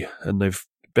say, and they've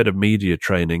bit of media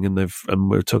training, and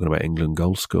we're talking about England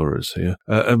goal scorers here,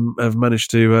 have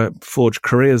managed to forge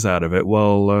careers out of it.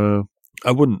 Well,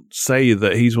 I wouldn't say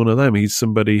that he's one of them. He's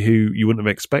somebody who you wouldn't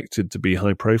have expected to be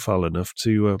high profile enough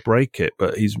to break it,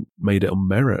 but he's made it on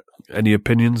merit. Any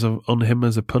opinions on him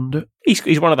as a pundit?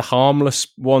 He's one of the harmless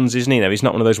ones, isn't he? He's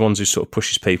not one of those ones who sort of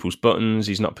pushes people's buttons.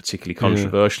 He's not particularly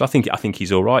controversial. Yeah. I think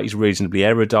he's all right. He's reasonably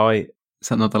erudite. Is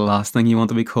that not the last thing you want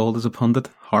to be called as a pundit?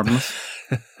 Harmless?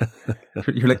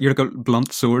 You're like a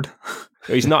blunt sword.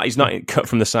 He's not cut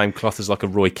from the same cloth as like a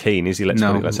Roy Keane, is he? Let's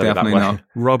say it that way. Not.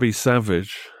 Robbie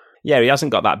Savage. Yeah, he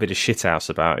hasn't got that bit of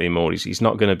shithouse about him, or he's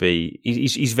not going to be.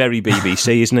 He's very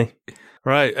BBC, isn't he?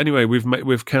 Right. Anyway,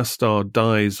 we've cast our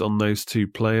dies on those two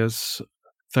players.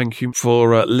 Thank you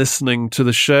for listening to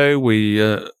the show. We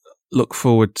look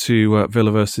forward to Villa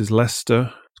versus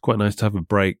Leicester. Quite nice to have a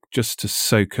break just to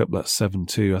soak up that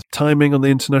 7-2. Timing on the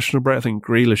international break, I think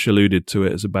Grealish alluded to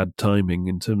it as a bad timing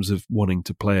in terms of wanting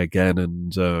to play again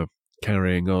and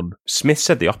carrying on. Smith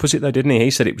said the opposite though, didn't he?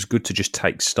 He said it was good to just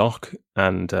take stock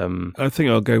and I think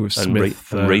I'll go with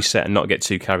Smith. And reset and not get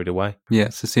too carried away. Yeah,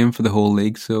 it's the same for the whole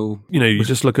league. So you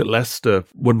just look at Leicester,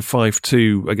 won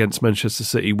 5-2 against Manchester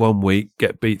City one week,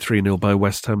 get beat 3-0 by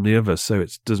West Ham the other. So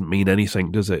it doesn't mean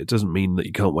anything, does it? It doesn't mean that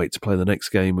you can't wait to play the next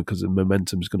game because the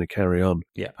momentum is going to carry on.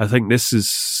 Yeah, I think this is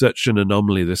such an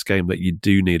anomaly, this game, that you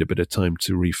do need a bit of time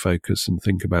to refocus and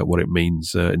think about what it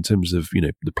means in terms of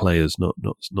the players, not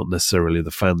necessarily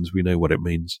the fans. We know what it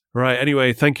means. Right.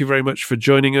 Anyway, thank you very much for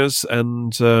joining us.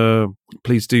 And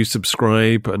please do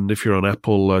subscribe. And if you're on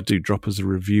Apple, do drop us a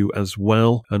review as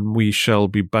well. And we shall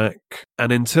be back.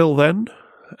 And until then,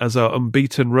 as our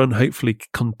unbeaten run hopefully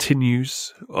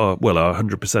continues, our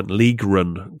 100% league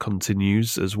run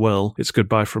continues as well, it's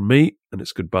goodbye from me and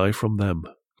it's goodbye from them.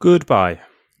 Goodbye.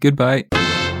 Goodbye.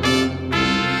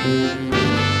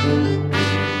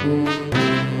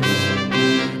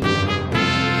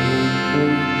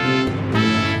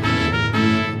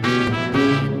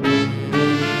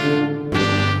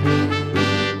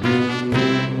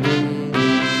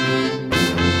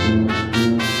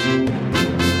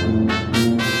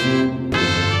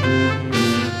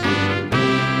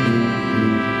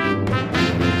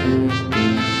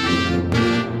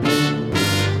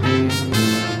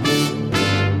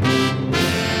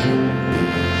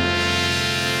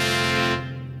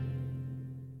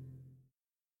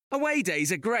 Away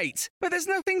days are great, but there's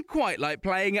nothing quite like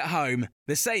playing at home.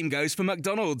 The same goes for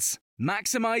McDonald's.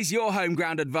 Maximise your home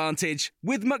ground advantage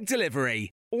with McDelivery.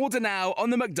 Order now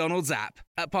on the McDonald's app.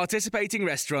 At participating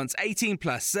restaurants, 18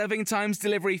 plus serving times,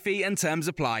 delivery fee and terms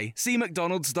apply. See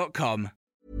mcdonalds.com.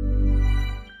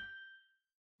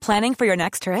 Planning for your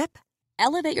next trip?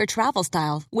 Elevate your travel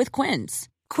style with Quince.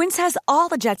 Quince has all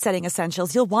the jet-setting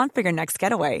essentials you'll want for your next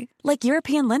getaway, like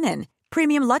European linen,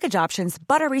 premium luggage options,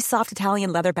 buttery soft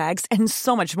Italian leather bags, and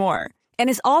so much more. And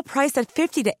is all priced at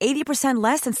 50 to 80%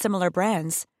 less than similar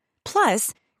brands.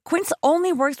 Plus, Quince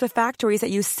only works with factories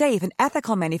that use safe and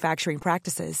ethical manufacturing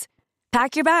practices.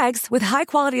 Pack your bags with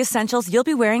high-quality essentials you'll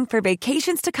be wearing for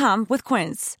vacations to come with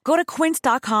Quince. Go to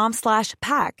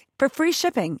quince.com/pack for free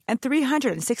shipping and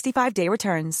 365-day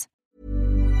returns.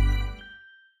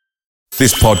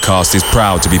 This podcast is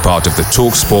proud to be part of the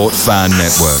TalkSport Fan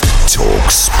Network.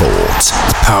 TalkSport.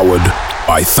 Powered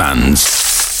by fans.